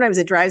 Sometimes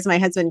it drives my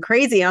husband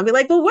crazy. And I'll be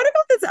like, well, what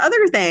about this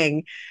other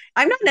thing?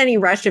 I'm not in any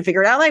rush to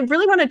figure it out. I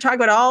really want to talk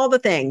about all the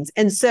things.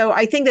 And so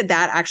I think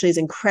that actually is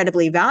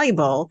incredibly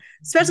valuable,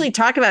 especially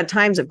talk about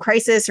times of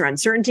crisis or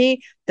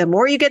uncertainty. The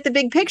more you get the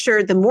big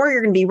picture, the more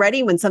you're going to be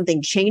ready when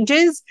something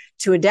changes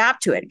to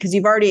adapt to it, because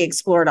you've already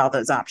explored all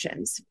those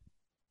options.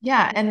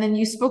 Yeah. And then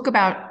you spoke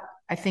about,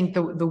 I think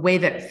the way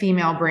that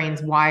female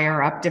brains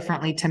wire up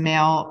differently to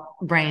male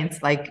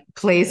brains like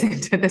plays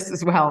into this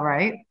as well,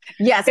 right?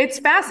 Yes. It's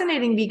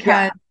fascinating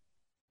because,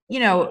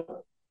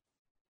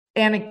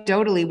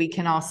 anecdotally, we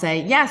can all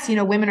say, yes,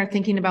 women are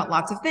thinking about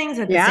lots of things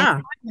at the same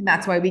time, and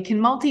that's why we can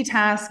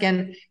multitask,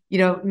 and,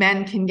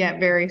 men can get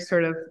very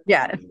sort of,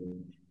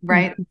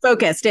 right,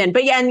 focused in.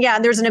 But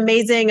there's an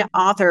amazing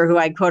author who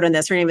I quote on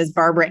this. Her name is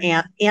Barbara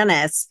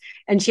Annis,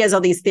 and she has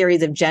all these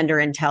theories of gender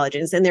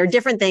intelligence. And there are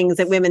different things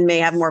that women may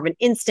have more of an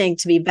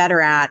instinct to be better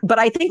at. But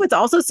I think what's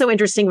also so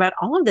interesting about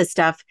all of this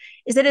stuff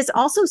is that it's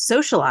also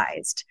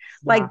socialized.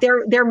 Yeah. Like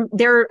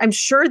I'm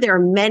sure there are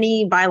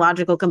many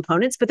biological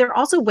components, but there are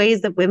also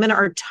ways that women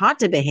are taught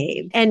to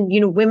behave. And,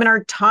 women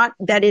are taught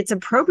that it's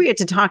appropriate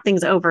to talk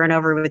things over and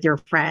over with your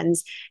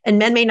friends, and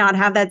men may not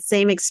have that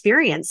same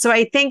experience. So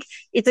I think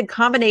it's a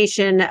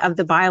combination of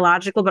the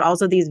biological, but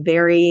also these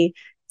very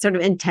sort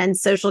of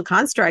intense social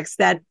constructs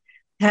that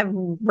have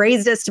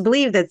raised us to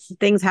believe that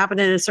things happen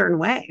in a certain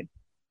way.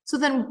 So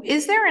then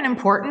is there an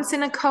importance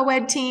in a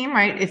co-ed team,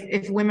 right?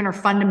 If women are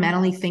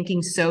fundamentally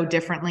thinking so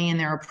differently in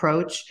their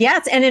approach?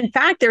 Yes. And in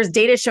fact, there's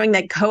data showing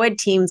that co-ed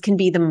teams can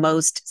be the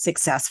most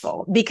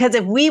successful, because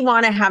if we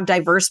want to have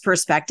diverse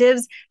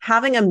perspectives,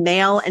 having a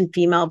male and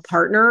female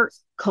partner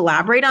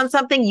collaborate on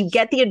something, you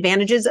get the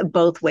advantages of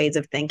both ways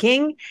of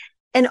thinking.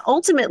 And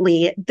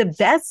ultimately, the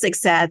best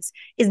success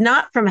is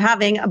not from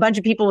having a bunch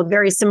of people with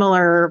very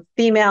similar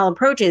female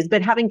approaches,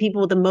 but having people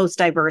with the most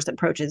diverse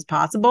approaches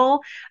possible.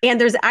 And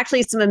there's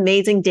actually some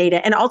amazing data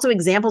and also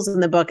examples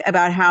in the book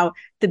about how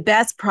the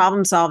best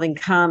problem solving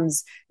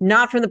comes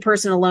not from the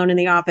person alone in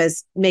the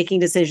office making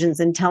decisions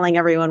and telling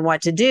everyone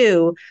what to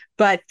do,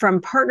 but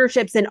from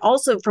partnerships, and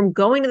also from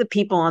going to the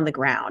people on the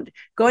ground,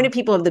 going to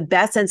people who have the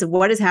best sense of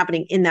what is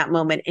happening in that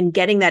moment and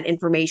getting that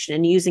information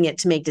and using it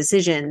to make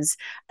decisions.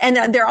 And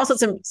there are also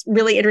some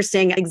really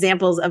interesting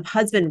examples of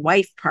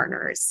husband-wife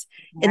partners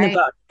in the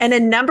book. And a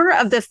number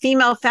of the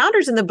female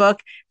founders in the book,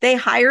 they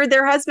hired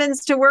their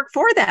husbands to work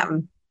for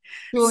them.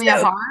 Julia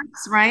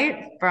Hartz,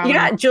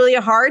 right?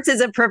 Julia Hartz is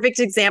a perfect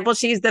example.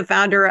 She's the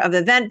founder of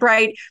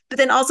Eventbrite, but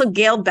then also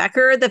Gail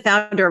Becker, the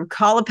founder of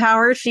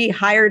Cauliflower. She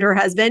hired her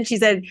husband. She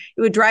said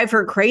it would drive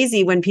her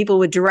crazy when people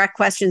would direct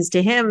questions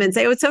to him and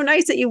say, "Oh, it's so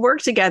nice that you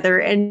work together."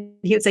 And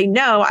he would say,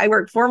 "No, I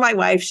work for my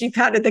wife. She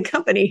founded the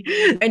company."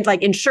 And like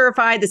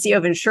Insurify, the CEO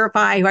of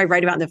Insurify, who I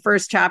write about in the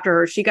first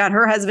chapter, she got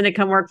her husband to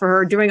come work for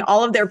her. During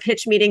all of their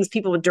pitch meetings,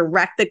 people would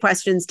direct the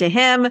questions to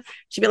him.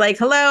 She'd be like,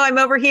 "Hello, I'm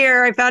over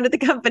here. I founded the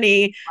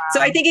company." Wow.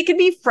 So I think it can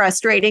be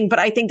frustrating, but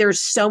I think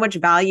there's so much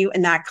value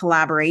in that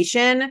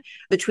collaboration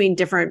between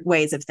different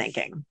ways of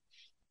thinking.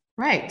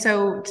 Right.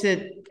 So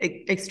to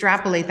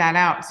extrapolate that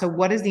out, so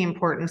what is the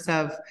importance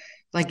of,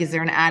 like, is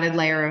there an added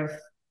layer of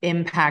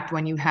impact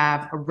when you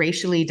have a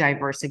racially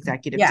diverse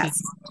executive team on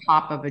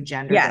top of a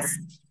gender? Yes.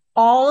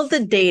 All of the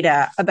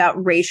data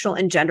about racial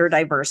and gender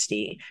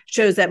diversity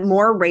shows that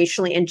more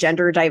racially and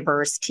gender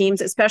diverse teams,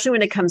 especially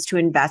when it comes to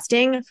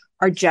investing,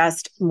 are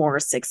just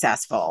more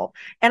successful.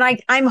 And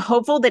I'm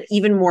hopeful that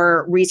even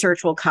more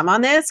research will come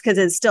on this, because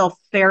it's still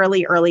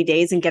fairly early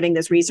days in getting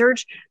this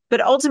research.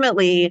 But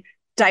ultimately,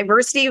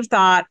 diversity of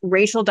thought,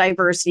 racial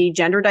diversity,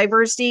 gender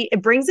diversity,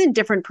 it brings in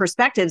different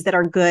perspectives that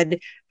are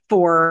good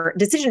for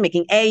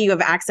decision-making. You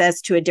have access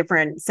to a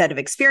different set of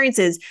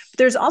experiences. But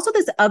there's also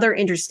this other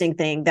interesting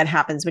thing that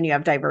happens when you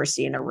have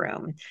diversity in a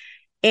room.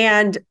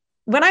 And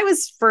when I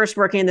was first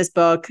working in this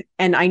book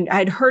and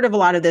I'd heard of a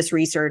lot of this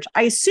research,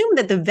 I assumed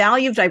that the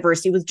value of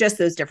diversity was just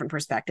those different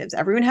perspectives.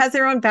 Everyone has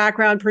their own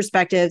background,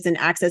 perspectives, and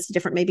access to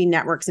different maybe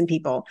networks and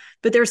people.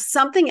 But there's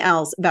something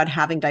else about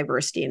having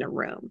diversity in a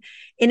room.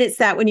 And it's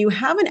that when you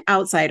have an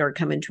outsider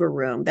come into a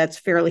room that's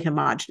fairly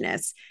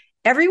homogenous,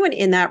 everyone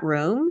in that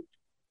room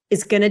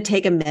is going to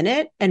take a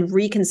minute and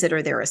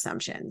reconsider their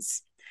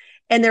assumptions.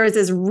 And there was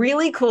this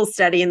really cool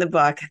study in the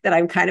book that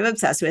I'm kind of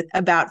obsessed with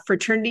about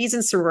fraternities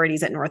and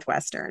sororities at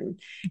Northwestern.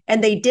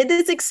 And they did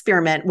this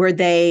experiment where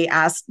they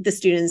asked the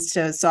students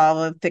to solve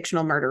a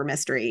fictional murder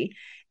mystery.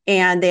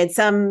 And they had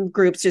some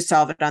groups just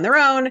solve it on their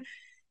own.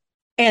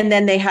 And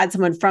then they had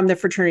someone from the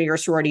fraternity or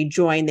sorority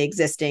join the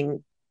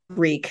existing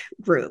Greek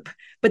group.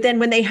 But then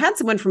when they had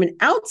someone from an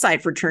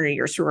outside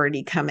fraternity or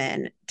sorority come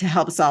in to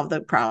help solve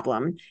the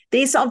problem,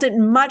 they solved it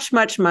much,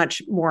 much,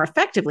 much more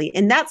effectively.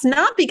 And that's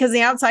not because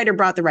the outsider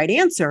brought the right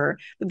answer,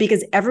 but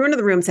because everyone in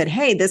the room said,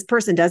 hey, this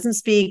person doesn't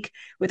speak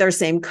with our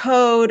same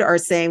code, our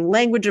same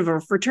language of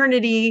a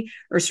fraternity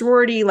or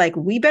sorority. Like,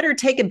 we better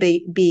take a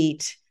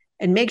beat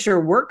and make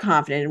sure we're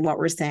confident in what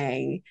we're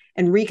saying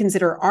and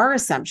reconsider our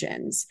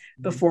assumptions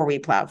before we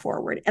plow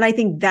forward. And I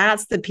think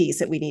that's the piece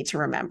that we need to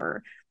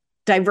remember.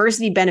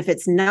 Diversity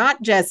benefits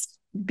not just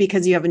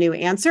because you have a new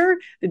answer,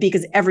 but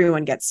because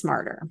everyone gets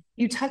smarter.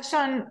 You touched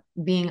on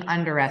being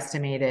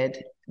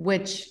underestimated,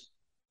 which,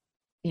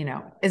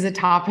 is a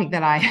topic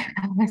that I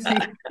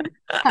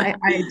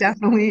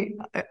definitely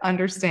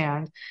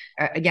understand.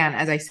 Again,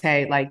 as I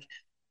say, like,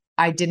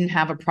 I didn't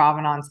have a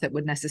provenance that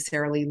would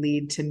necessarily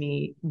lead to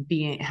me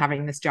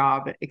having this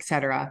job, et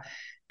cetera.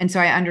 And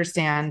so I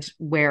understand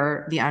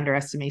where the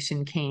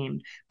underestimation came.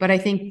 But I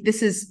think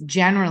this is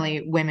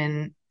generally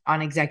women on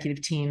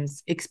executive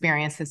teams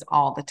experience this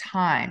all the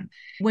time.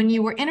 When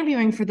you were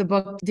interviewing for the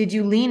book, did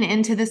you lean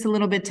into this a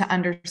little bit to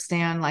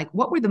understand, like,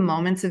 what were the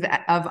moments of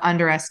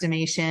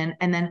underestimation?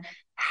 And then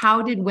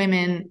how did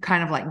women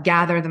kind of like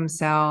gather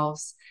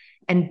themselves?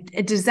 And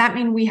does that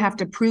mean we have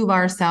to prove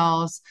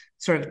ourselves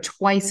sort of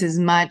twice as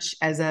much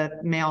as a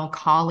male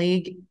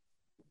colleague?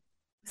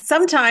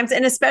 Sometimes,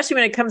 and especially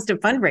when it comes to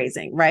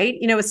fundraising, right?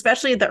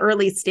 Especially at the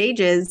early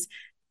stages,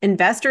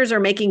 investors are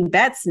making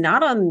bets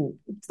not on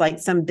like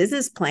some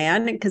business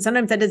plan, because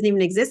sometimes that doesn't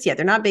even exist yet.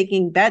 They're not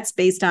making bets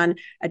based on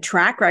a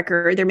track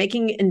record. They're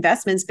making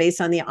investments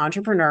based on the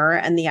entrepreneur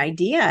and the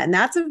idea. And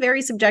that's a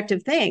very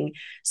subjective thing.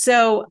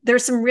 So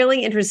there's some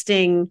really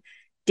interesting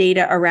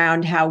data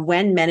around how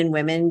when men and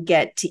women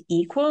get to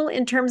equal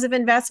in terms of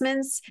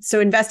investments. So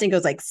investing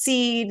goes like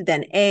seed,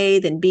 then A,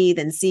 then B,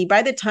 then C.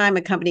 By the time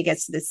a company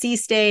gets to the C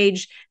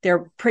stage,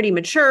 they're pretty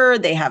mature.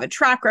 They have a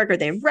track record.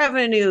 They have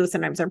revenue.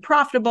 Sometimes they're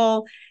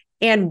profitable.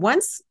 And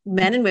once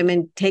men and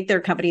women take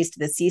their companies to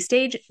the C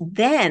stage,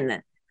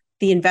 then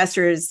the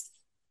investors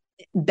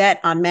bet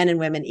on men and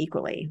women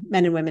equally,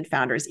 men and women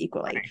founders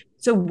equally.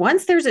 So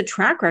once there's a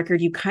track record,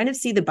 you kind of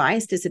see the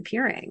bias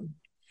disappearing.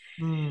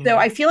 So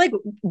I feel like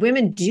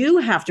women do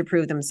have to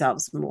prove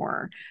themselves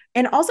more.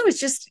 And also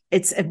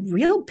it's a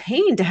real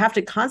pain to have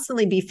to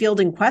constantly be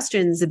fielding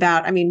questions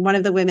about, one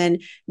of the women,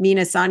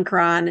 Meena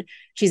Sankaran,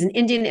 she's an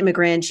Indian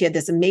immigrant. She had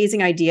this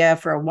amazing idea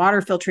for a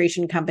water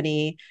filtration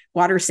company,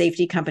 water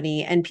safety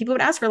company. And people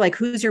would ask her, like,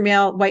 who's your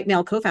white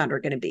male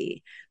co-founder going to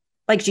be?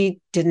 Like, she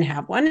didn't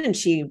have one and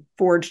she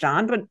forged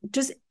on, but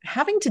just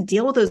having to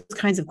deal with those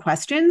kinds of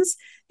questions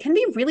can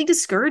be really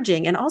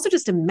discouraging and also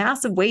just a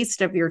massive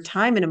waste of your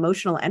time and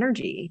emotional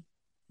energy.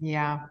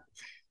 Yeah.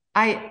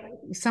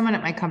 Someone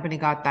at my company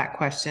got that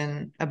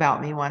question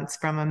about me once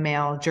from a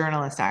male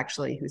journalist,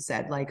 actually, who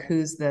said, like,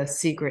 who's the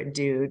secret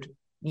dude,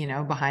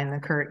 behind the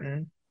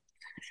curtain?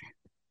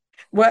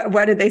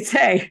 What did they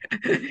say?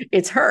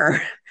 It's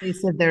her. They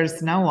said,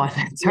 there's no one.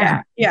 It's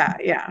her. Yeah.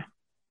 Yeah.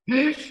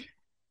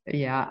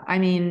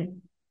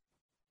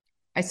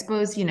 I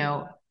suppose,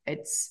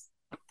 it's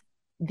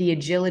the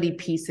agility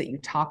piece that you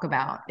talk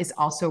about is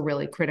also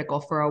really critical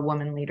for a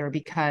woman leader,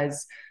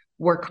 because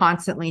we're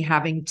constantly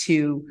having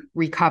to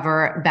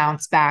recover,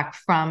 bounce back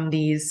from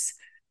these,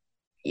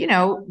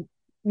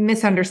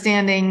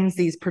 misunderstandings,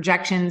 these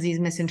projections, these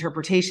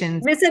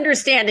misinterpretations.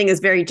 Misunderstanding is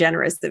very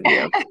generous of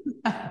you.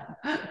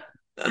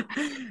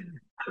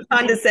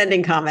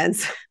 Condescending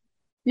comments.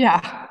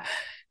 Yeah,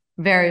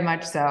 very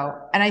much so.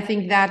 And I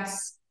think that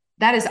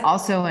is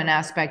also an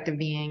aspect of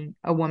being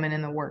a woman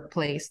in the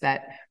workplace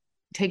that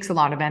takes a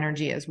lot of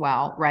energy as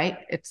well, right?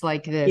 It's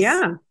like this.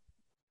 Yeah.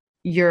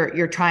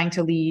 You're trying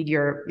to lead,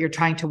 you're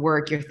trying to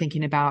work, you're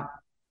thinking about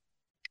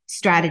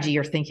strategy,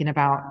 you're thinking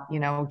about,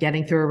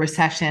 getting through a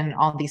recession,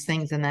 all these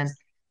things. And then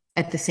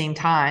at the same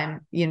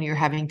time, you're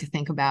having to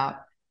think about,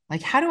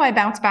 like, how do I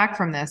bounce back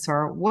from this?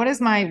 Or what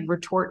is my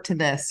retort to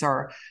this?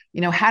 Or,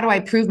 how do I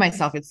prove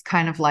myself? It's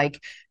kind of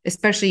like,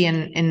 especially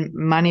in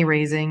money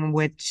raising,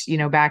 which,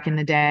 back in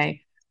the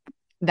day,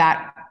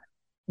 that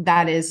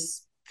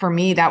is, for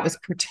me, that was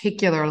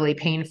particularly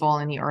painful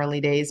in the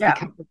early days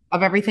because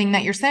of everything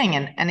that you're saying.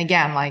 And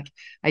again, like,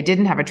 I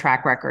didn't have a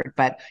track record,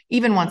 but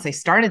even once I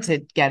started to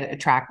get a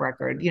track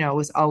record, it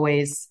was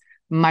always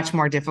much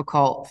more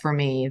difficult for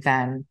me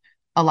than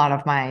a lot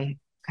of my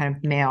kind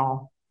of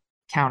male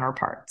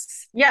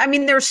counterparts. Yeah, I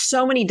mean, there's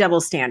so many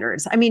double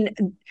standards. I mean,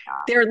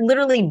 there are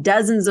literally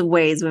dozens of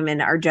ways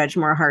women are judged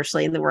more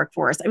harshly in the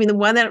workforce. I mean, the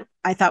one that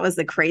I thought was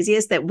the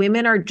craziest, that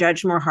women are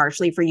judged more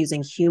harshly for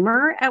using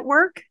humor at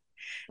work.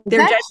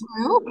 They're judged.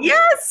 True?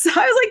 Yes.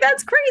 I was like,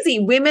 that's crazy.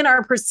 Women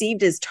are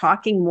perceived as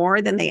talking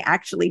more than they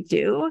actually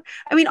do.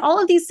 I mean,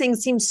 all of these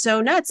things seem so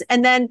nuts.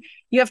 And then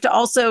you have to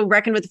also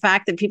reckon with the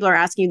fact that people are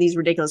asking you these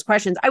ridiculous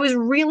questions. I was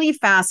really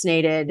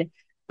fascinated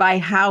by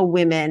how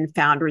women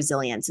found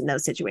resilience in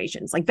those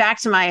situations. Like,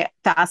 back to my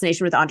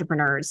fascination with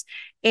entrepreneurs,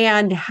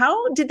 and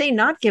how did they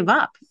not give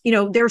up? You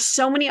know, there's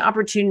so many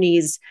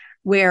opportunities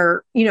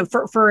where, you know,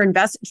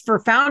 for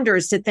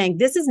founders to think,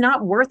 this is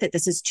not worth it.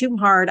 This is too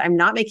hard. I'm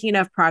not making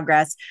enough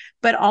progress.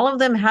 But all of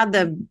them had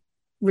the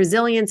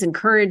resilience and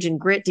courage and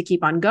grit to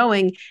keep on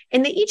going.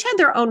 And they each had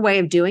their own way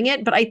of doing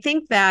it. But I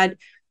think that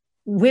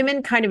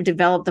women kind of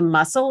develop the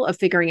muscle of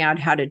figuring out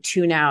how to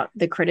tune out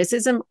the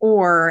criticism,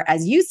 or,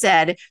 as you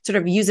said, sort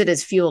of use it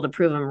as fuel to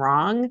prove them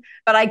wrong.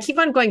 But I keep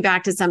on going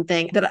back to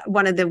something that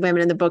one of the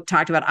women in the book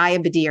talked about, Aya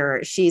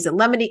Badir. She's a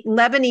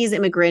Lebanese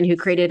immigrant who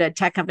created a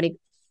tech company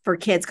for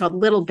kids called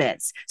Little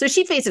Bits. So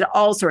she faced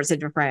all sorts of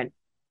different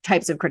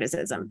types of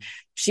criticism.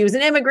 She was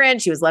an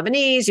immigrant. She was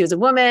Lebanese. She was a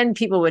woman.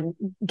 People would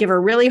give her a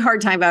really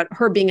hard time about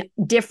her being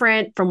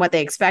different from what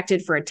they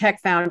expected for a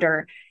tech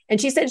founder.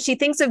 And she said she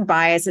thinks of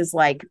bias as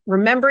like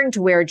remembering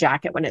to wear a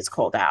jacket when it's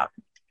cold out.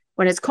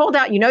 When it's cold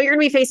out, you know you're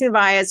going to be facing the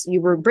bias.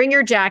 You bring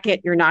your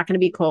jacket. You're not going to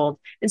be cold.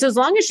 And so as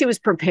long as she was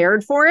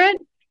prepared for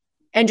it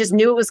and just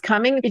knew it was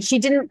coming, she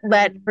didn't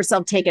let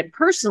herself take it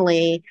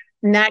personally.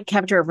 And that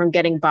kept her from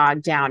getting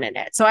bogged down in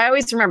it. So I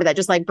always remember that,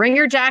 just like, bring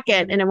your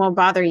jacket and it won't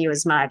bother you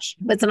as much.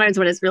 But sometimes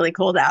when it's really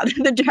cold out,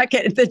 the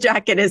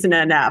jacket isn't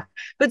enough.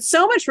 But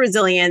so much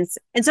resilience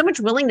and so much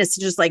willingness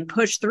to just like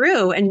push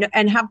through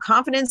and have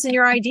confidence in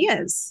your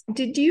ideas.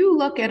 Did you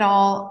look at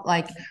all,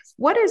 like,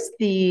 what is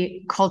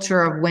the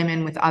culture of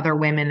women with other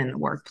women in the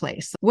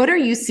workplace? What are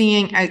you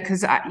seeing?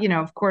 Because, you know,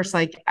 of course,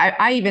 like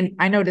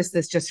I noticed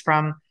this just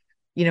from,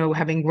 you know,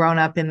 having grown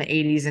up in the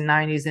 80s and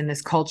 90s in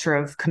this culture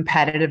of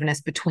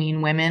competitiveness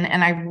between women.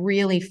 And I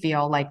really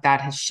feel like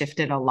that has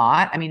shifted a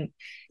lot. I mean,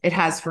 it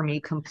has for me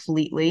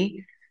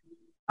completely.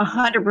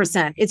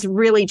 100%. It's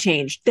really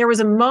changed. There was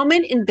a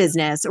moment in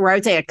business, or I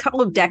would say a couple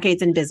of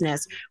decades in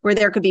business, where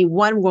there could be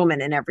one woman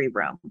in every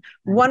room,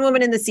 one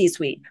woman in the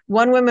C-suite,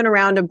 one woman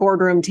around a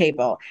boardroom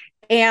table.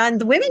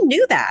 And the women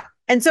knew that.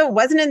 And so it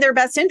wasn't in their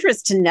best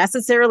interest to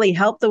necessarily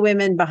help the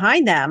women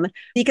behind them,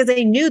 because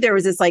they knew there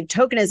was this like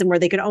tokenism where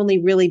they could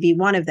only really be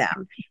one of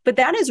them. But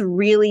that has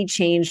really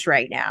changed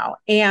right now.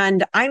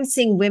 And I'm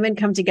seeing women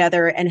come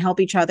together and help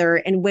each other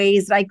in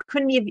ways that I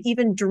couldn't have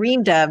even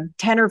dreamed of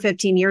 10 or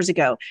 15 years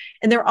ago.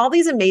 And there are all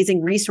these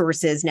amazing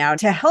resources now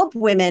to help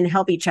women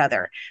help each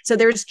other. So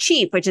there's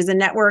CHEAP, which is a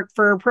network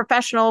for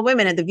professional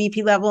women at the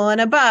VP level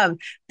and above.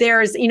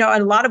 There's, you know,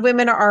 a lot of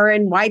women are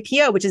in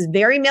YPO, which is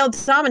very male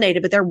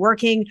dominated, but they're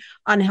working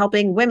on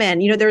helping women.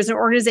 You know, there's an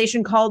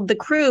organization called The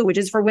Crew, which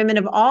is for women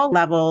of all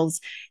levels.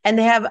 And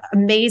they have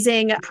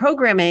amazing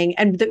programming.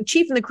 And the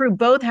chief and the crew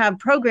both have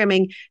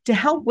programming to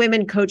help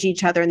women coach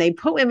each other. And they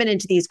put women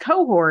into these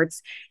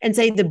cohorts and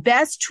say, the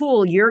best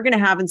tool you're going to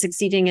have in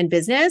succeeding in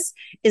business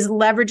is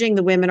leveraging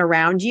the women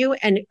around you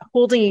and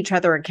holding each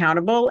other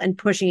accountable and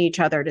pushing each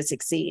other to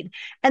succeed.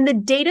 And the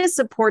data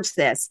supports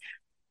this.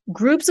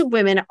 Groups of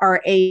women are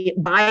a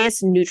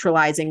bias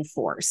neutralizing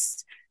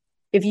force.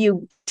 If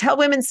you tell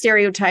women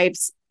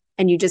stereotypes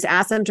and you just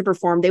ask them to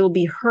perform, they will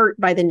be hurt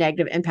by the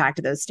negative impact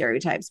of those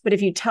stereotypes. But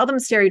if you tell them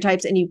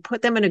stereotypes and you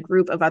put them in a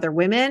group of other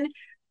women,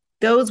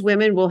 those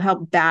women will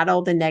help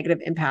battle the negative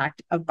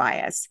impact of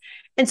bias.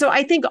 And so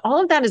I think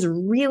all of that is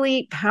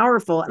really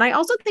powerful. And I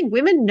also think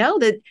women know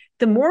that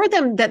the more of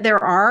them that there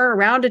are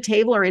around a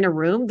table or in a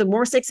room, the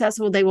more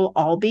successful they will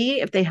all be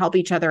if they help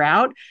each other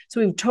out.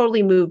 So we've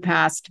totally moved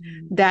past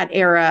that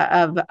era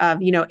of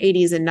you know,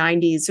 80s and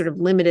 90s sort of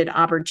limited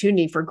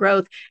opportunity for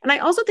growth. And I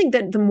also think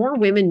that the more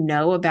women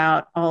know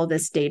about all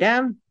this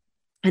data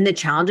and the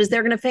challenges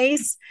they're going to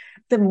face,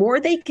 the more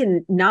they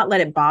can not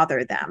let it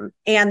bother them.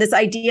 And this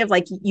idea of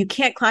like, you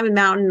can't climb a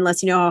mountain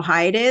unless you know how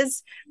high it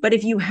is. But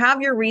if you have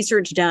your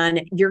research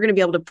done, you're going to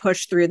be able to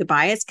push through the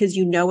bias because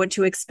you know what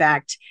to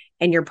expect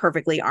and you're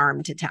perfectly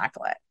armed to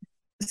tackle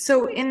it.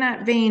 So in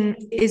that vein,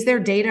 is there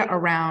data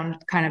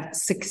around kind of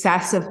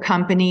success of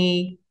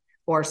company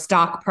or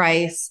stock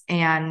price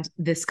and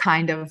this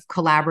kind of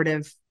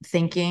collaborative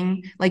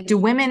thinking? Like, do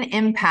women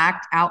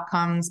impact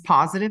outcomes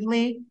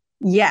positively?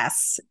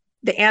 Yes.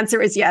 The answer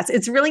is yes.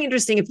 It's really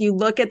interesting if you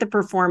look at the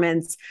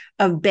performance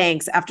of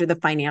banks after the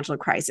financial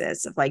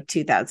crisis of like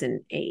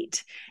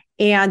 2008.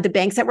 And the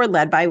banks that were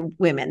led by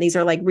women, these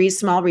are like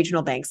small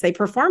regional banks, they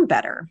performed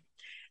better.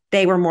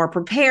 They were more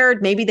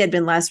prepared. Maybe they'd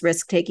been less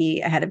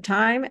risk-taking ahead of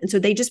time. And so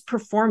they just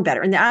performed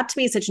better. And that to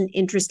me is such an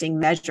interesting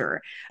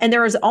measure. And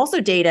there is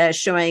also data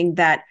showing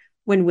that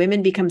when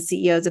women become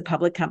CEOs of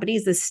public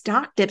companies, the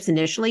stock dips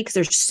initially because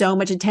there's so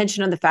much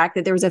attention on the fact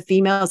that there was a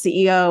female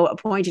CEO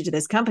appointed to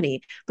this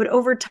company. But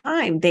over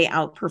time, they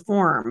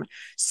outperform.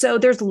 So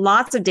there's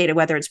lots of data,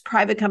 whether it's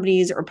private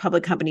companies or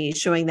public companies,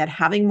 showing that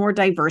having more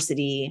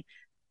diversity,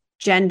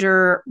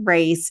 gender,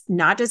 race,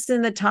 not just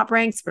in the top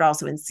ranks, but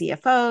also in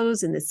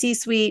CFOs, in the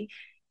C-suite,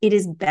 it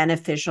is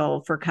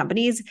beneficial for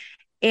companies.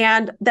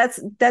 And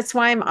that's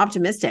why I'm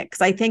optimistic,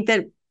 because I think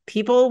that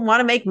people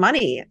want to make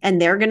money,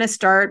 and they're going to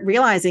start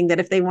realizing that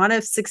if they want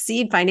to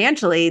succeed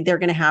financially, they're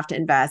going to have to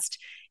invest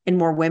in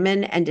more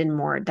women and in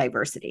more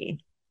diversity.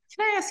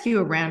 Can I ask you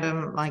a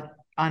random, like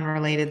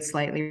unrelated,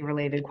 slightly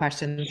related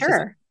question? Sure.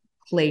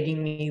 Just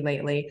plaguing me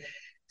lately.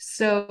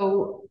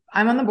 So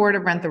I'm on the board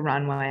of Rent the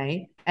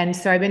Runway. And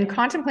so I've been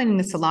contemplating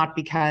this a lot,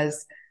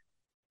 because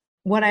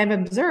what I've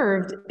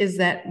observed is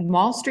that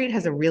Wall Street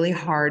has a really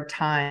hard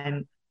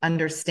time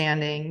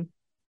understanding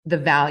the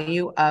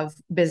value of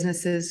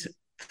businesses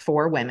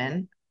for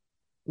women,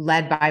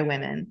 led by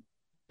women.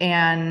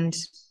 And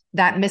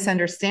that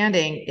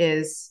misunderstanding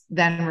is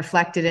then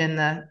reflected in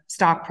the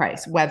stock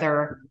price,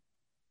 whether,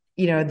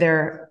 you know,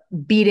 they're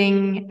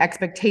beating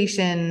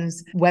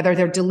expectations, whether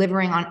they're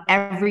delivering on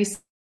every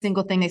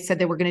single thing they said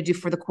they were going to do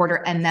for the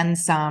quarter and then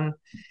some.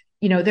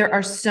 You know, there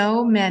are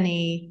so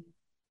many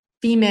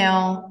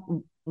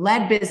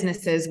female-led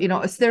businesses, you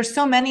know, there's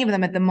so many of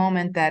them at the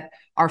moment that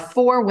are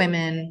for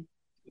women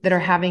that are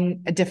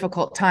having a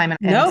difficult time.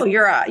 No,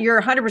 you're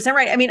 100%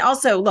 right. I mean,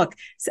 also, look,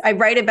 I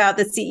write about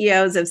the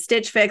CEOs of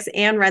Stitch Fix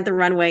and Rent the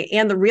Runway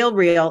and The Real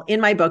Real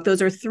in my book.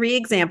 Those are 3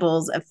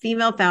 examples of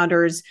female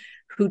founders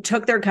who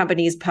took their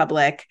companies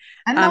public.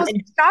 And those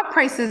stock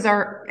prices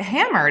are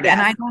hammered. Yes.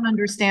 And I don't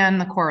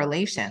understand the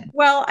correlation.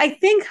 Well, I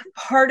think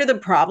part of the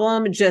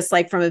problem, just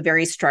like from a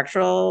very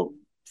structural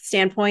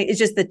standpoint, is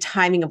just the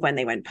timing of when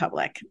they went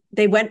public.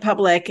 They went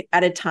public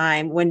at a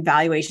time when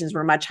valuations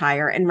were much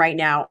higher. And right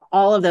now,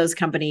 all of those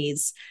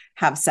companies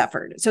have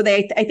suffered. So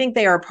I think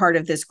they are part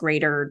of this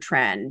greater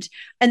trend.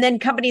 And then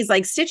companies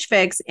like Stitch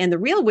Fix and The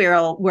Real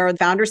Real, where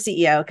founder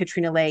CEO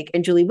Katrina Lake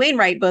and Julie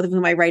Wainwright, both of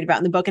whom I write about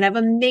in the book and have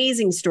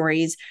amazing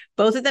stories,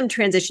 both of them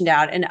transitioned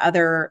out and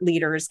other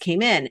leaders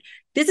came in.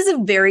 This is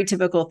a very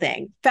typical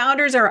thing.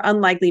 Founders are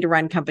unlikely to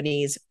run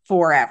companies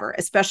forever,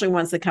 especially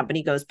once the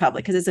company goes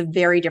public, because it's a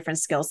very different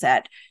skill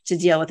set to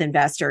deal with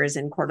investors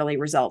and quarterly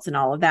results and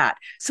all of that.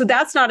 So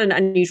that's not an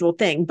unusual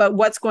thing. But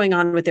what's going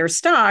on with their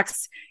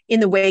stocks in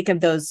the wake of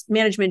those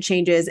management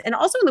changes, and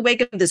also in the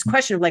wake of this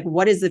question of like,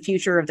 what is the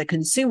future of the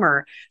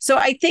consumer? So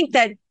I think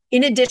that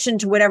in addition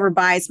to whatever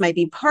bias might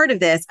be part of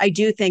this, I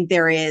do think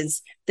there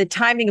is the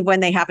timing of when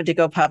they happen to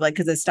go public,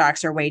 because the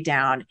stocks are way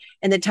down,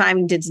 and the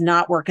timing did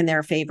not work in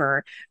their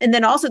favor. And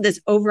then also this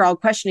overall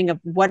questioning of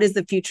what is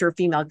the future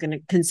female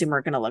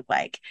consumer going to look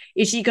like?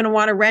 Is she going to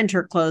want to rent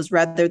her clothes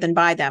rather than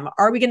buy them?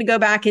 Are we going to go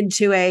back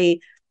into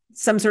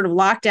some sort of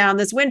lockdown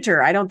this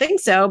winter? I don't think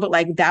so, but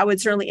like that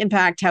would certainly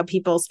impact how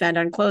people spend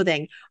on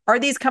clothing. Are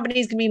these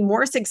companies going to be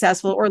more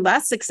successful or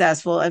less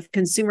successful if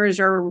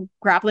consumers are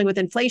grappling with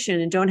inflation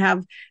and don't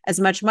have as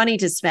much money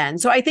to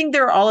spend? So I think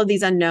there are all of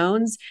these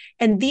unknowns.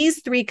 And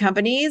these 3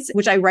 companies,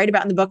 which I write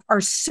about in the book,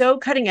 are so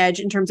cutting edge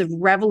in terms of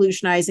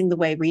revolutionizing the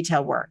way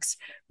retail works,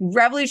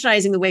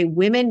 revolutionizing the way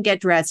women get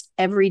dressed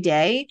every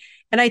day.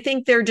 And I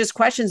think there are just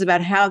questions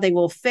about how they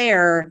will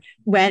fare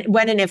when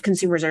and if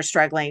consumers are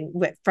struggling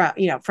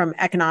from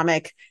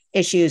economic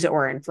issues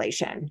or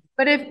inflation.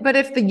 But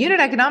if the unit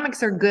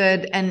economics are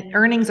good and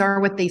earnings are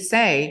what they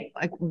say,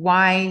 like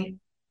why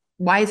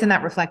isn't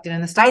that reflected in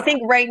the stock? I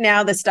think right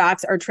now the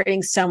stocks are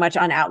trading so much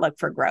on outlook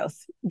for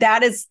growth.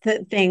 That is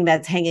the thing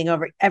that's hanging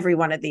over every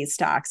one of these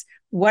stocks.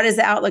 What is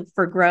the outlook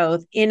for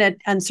growth in an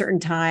uncertain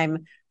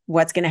time?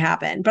 What's going to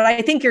happen? But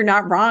I think you're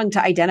not wrong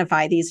to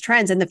identify these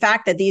trends, and the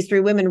fact that these 3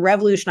 women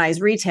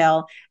revolutionized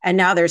retail and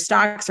now their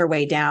stocks are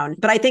way down.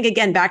 But I think,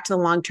 again, back to the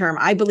long term,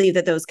 I believe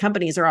that those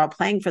companies are all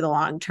playing for the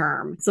long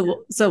term.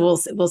 So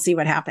we'll see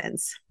what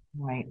happens.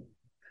 Right.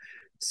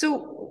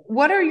 So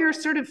what are your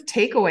sort of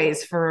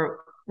takeaways for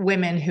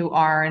women who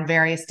are in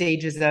various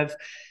stages of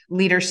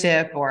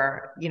leadership,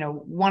 or, you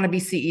know, want to be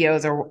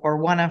CEOs or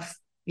want to,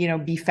 you know,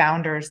 be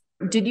founders?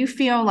 Did you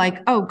feel like,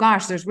 oh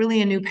gosh, there's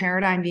really a new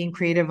paradigm being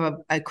created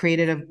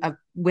of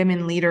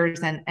women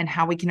leaders and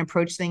how we can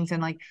approach things?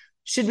 And like,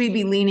 should we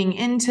be leaning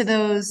into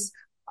those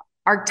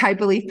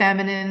archetypally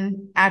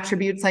feminine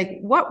attributes? Like,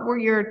 what were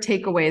your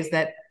takeaways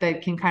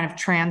that can kind of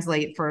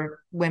translate for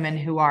women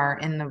who are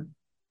in the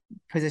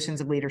positions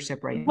of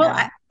leadership right now?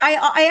 Well,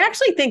 I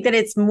actually think that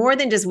it's more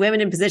than just women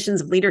in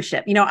positions of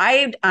leadership. You know,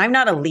 I'm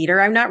not a leader.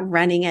 I'm not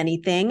running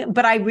anything,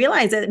 but I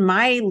realize that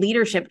my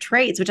leadership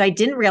traits, which I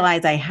didn't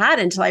realize I had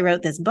until I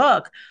wrote this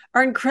book,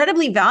 are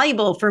incredibly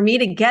valuable for me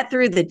to get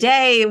through the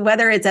day,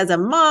 whether it's as a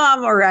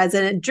mom or as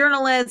a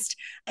journalist.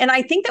 And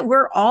I think that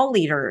we're all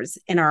leaders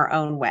in our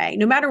own way,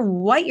 no matter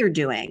what you're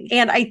doing.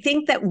 And I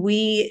think that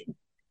we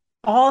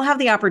all have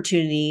the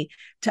opportunity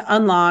to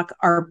unlock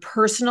our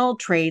personal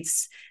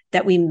traits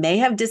that we may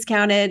have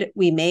discounted.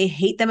 We may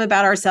hate them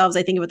about ourselves.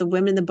 I think about the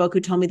women in the book who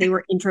told me they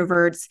were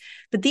introverts,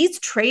 but these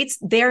traits,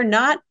 they're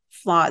not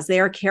flaws. They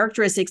are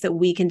characteristics that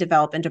we can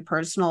develop into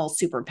personal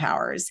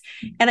superpowers.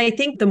 And I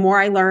think the more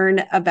I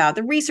learn about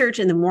the research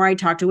and the more I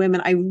talk to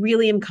women, I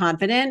really am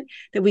confident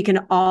that we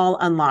can all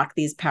unlock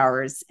these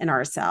powers in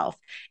ourselves.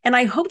 And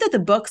I hope that the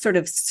book sort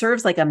of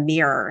serves like a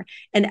mirror.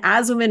 And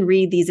as women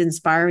read these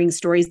inspiring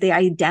stories, they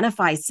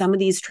identify some of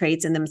these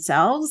traits in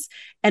themselves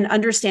and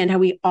understand how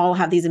we all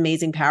have these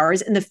amazing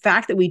powers. And the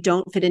fact that we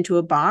don't fit into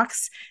a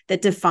box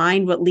that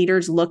defined what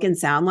leaders look and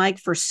sound like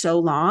for so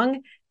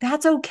long,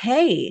 that's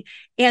okay.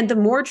 And the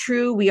more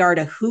true we are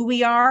to who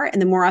we are and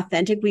the more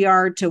authentic we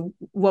are to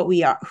what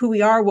we are, who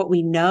we are, what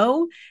we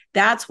know,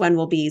 that's when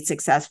we'll be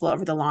successful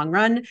over the long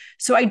run.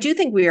 So I do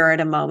think we are at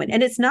a moment.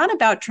 And it's not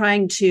about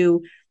trying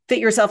to fit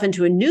yourself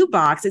into a new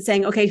box. It's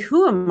saying, okay,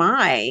 who am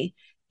I?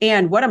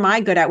 And what am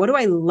I good at? What do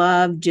I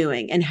love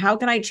doing? And how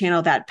can I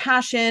channel that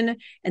passion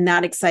and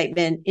that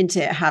excitement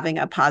into having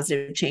a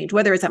positive change,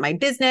 whether it's at my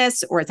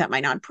business or it's at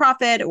my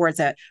nonprofit or it's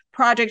a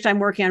project I'm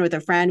working on with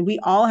a friend. We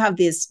all have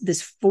this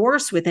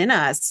force within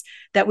us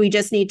that we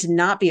just need to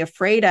not be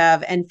afraid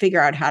of and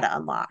figure out how to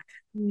unlock.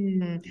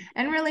 And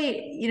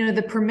really,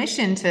 the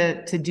permission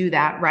to do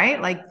that,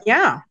 right? Like,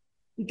 yeah,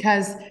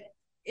 because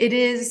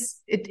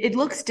it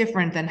looks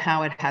different than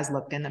how it has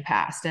looked in the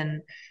past.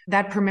 And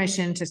that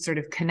permission to sort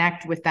of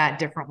connect with that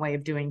different way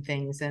of doing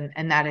things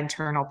and that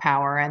internal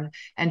power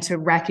and to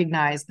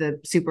recognize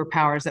the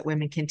superpowers that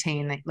women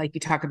contain, like you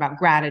talk about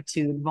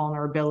gratitude,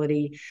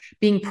 vulnerability,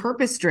 being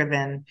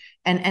purpose-driven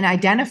and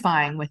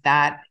identifying with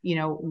that,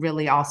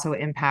 really also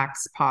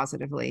impacts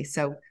positively.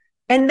 So,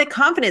 and the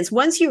confidence,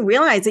 once you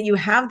realize that you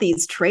have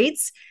these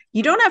traits,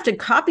 you don't have to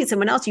copy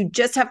someone else. You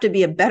just have to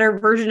be a better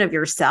version of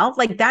yourself.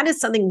 Like that is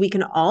something we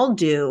can all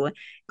do.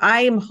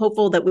 I am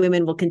hopeful that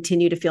women will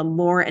continue to feel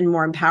more and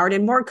more empowered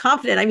and more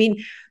confident. I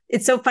mean,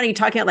 it's so funny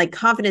talking about like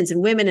confidence in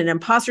women and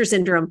imposter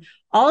syndrome.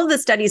 All of the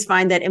studies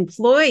find that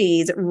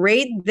employees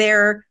rate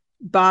their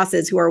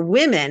bosses who are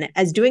women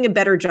as doing a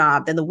better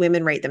job than the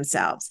women rate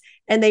themselves.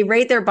 And they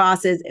rate their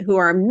bosses who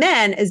are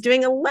men as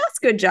doing a less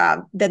good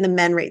job than the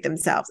men rate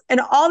themselves. And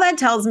all that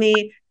tells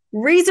me,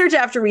 research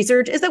after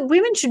research, is that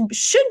women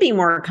should be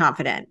more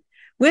confident.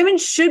 Women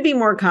should be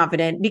more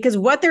confident because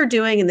what they're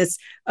doing in this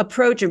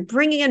approach of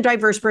bringing in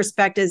diverse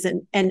perspectives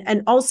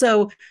and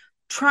also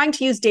trying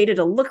to use data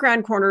to look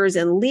around corners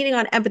and leaning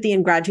on empathy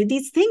and gratitude,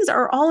 these things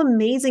are all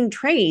amazing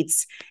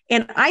traits.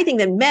 And I think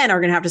that men are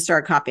going to have to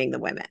start copying the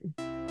women.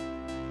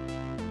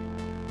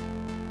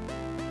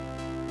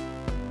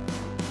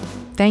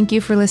 Thank you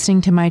for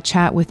listening to my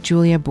chat with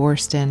Julia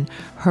Boorstin.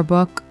 Her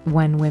book,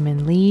 When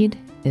Women Lead,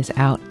 is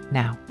out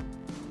now.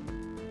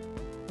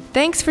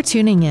 Thanks for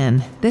tuning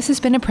in. This has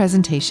been a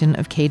presentation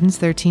of Cadence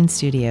 13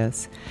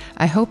 Studios.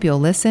 I hope you'll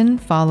listen,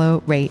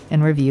 follow, rate,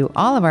 and review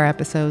all of our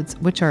episodes,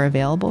 which are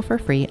available for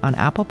free on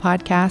Apple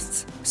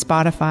Podcasts,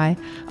 Spotify,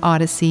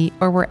 Odyssey,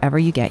 or wherever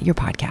you get your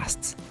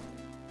podcasts.